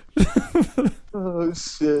 Yeah. Oh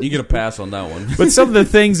shit! You get a pass on that one. But some of the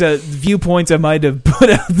things viewpoints I might have put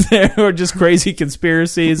out there are just crazy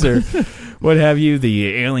conspiracies or what have you.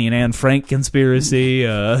 The alien Anne Frank conspiracy.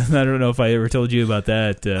 I don't know if I ever told you about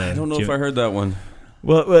that. I don't know if I heard that one.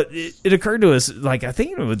 Well, it occurred to us, like, I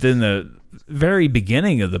think within the very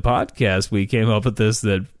beginning of the podcast, we came up with this,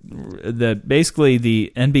 that basically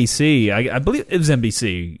the NBC, I believe it was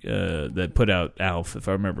NBC that put out Alf, if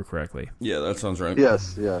I remember correctly. Yeah, that sounds right.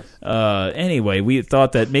 Yes. Anyway, we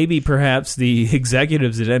thought that maybe perhaps the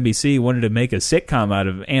executives at NBC wanted to make a sitcom out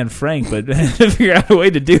of Anne Frank, but had to figure out a way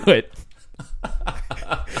to do it.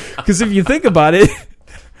 Because if you think about it,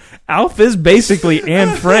 Alf is basically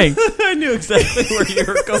Anne Frank. I knew exactly where you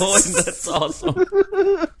were going. That's awesome.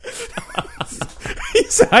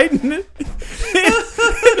 He's hiding it.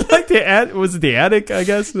 Like was it the attic, I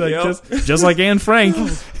guess? Like yep. just like Anne Frank.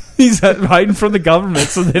 He's hiding from the government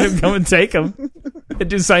so they don't come and take him and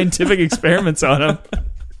do scientific experiments on him.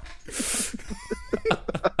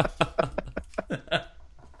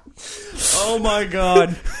 Oh my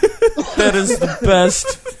god. That is the best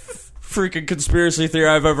freaking conspiracy theory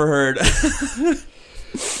I've ever heard.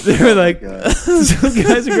 They were like, some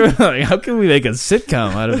guys are going like, how can we make a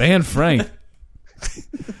sitcom out of Anne Frank?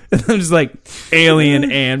 And I'm just like,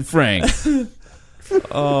 alien Anne Frank.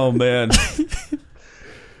 Oh man.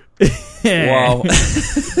 Wow.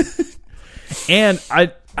 And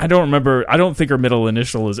I don't remember, I don't think her middle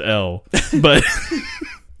initial is L, but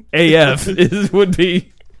AF would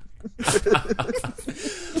be.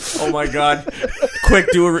 Oh my god!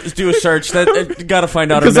 Quick, do a search. That got to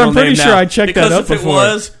find out her because middle I'm pretty name sure now. I checked because that up if before. It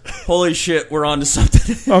was, holy shit, we're on to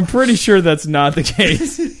something. I'm pretty sure that's not the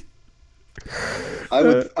case. I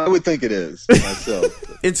would think it is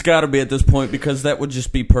myself. It's got to be at this point because that would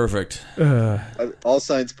just be perfect. All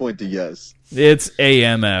signs point to yes. It's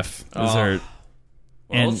AMF. Well,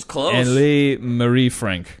 it's close. And Lee Marie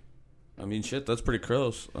Frank. I mean, shit, that's pretty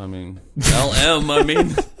close. I mean, LM. I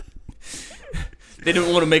mean. They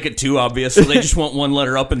didn't want to make it too obvious, so they just want one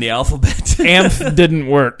letter up in the alphabet. AMF didn't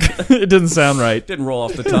work. It didn't sound right. Didn't roll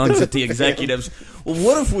off the tongues at the executives. Well,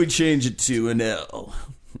 what if we change it to an L?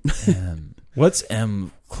 What's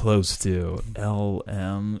M close to?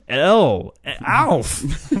 LM? L. Alf.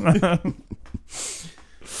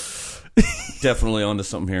 Definitely onto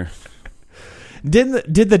something here.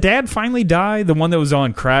 Did the dad finally die? The one that was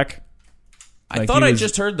on crack? I thought I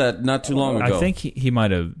just heard that not too long ago. I think he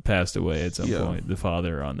might have passed away at some point, the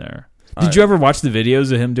father on there. Did you ever watch the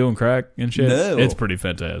videos of him doing crack and shit? No. It's pretty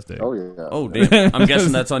fantastic. Oh, yeah. Oh, damn. I'm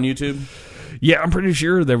guessing that's on YouTube? Yeah, I'm pretty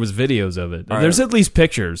sure there was videos of it. There's at least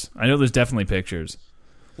pictures. I know there's definitely pictures.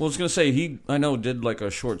 Well, I was gonna say I know did like a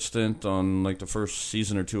short stint on like the first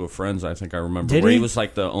season or two of Friends. I think I remember where he was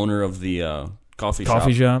like the owner of the coffee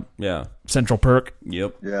shop. Yeah, Central Perk.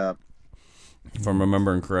 Yep. Yeah. If I'm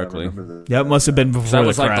remembering correctly. That must have been before. That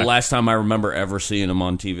was like the last time I remember ever seeing him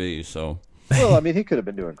on TV. So. Well, I mean, he could have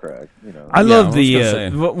been doing crack. You know. I love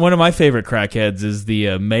one of my favorite crackheads is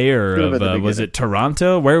the mayor of was it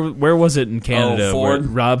Toronto? Where was it in Canada? Ford?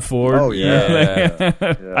 Rob Ford. Oh yeah.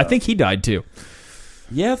 I think he died too.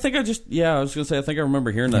 Yeah, I think I was going to say, I think I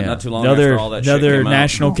remember hearing that not too long after all that shit came out. Another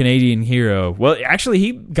national Canadian hero. Well, actually,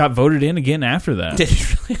 he got voted in again after that. Did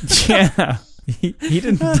he really? Yeah. He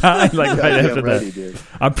didn't die like right after that.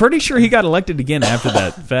 I'm pretty sure he got elected again after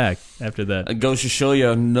that. After that. It goes to show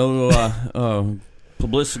you no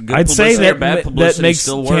publicity. Good I'd say bad publicity that makes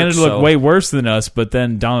still Canada works, look way worse than us, but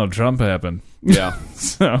then Donald Trump happened. Yeah.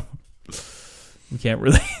 So we can't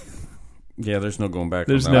really... Yeah, there's no going back.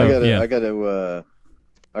 There's on that.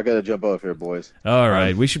 I gotta jump off here, boys. All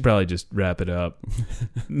right, we should probably just wrap it up.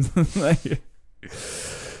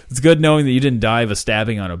 It's good knowing that you didn't die of a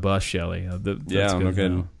stabbing on a bus, Shelley. Yeah, I'm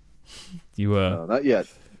okay. You no, not yet.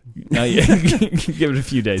 Not yet. Give it a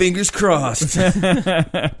few days. Fingers crossed.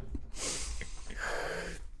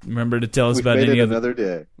 Remember to tell us about any another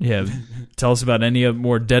day. Yeah, tell us about any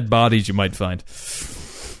more dead bodies you might find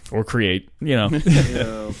or create. You know,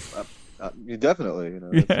 you definitely.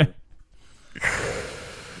 Yeah.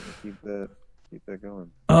 Keep that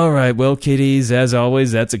going. All right, well, kiddies, as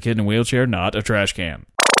always, that's a kid in a wheelchair, not a trash can.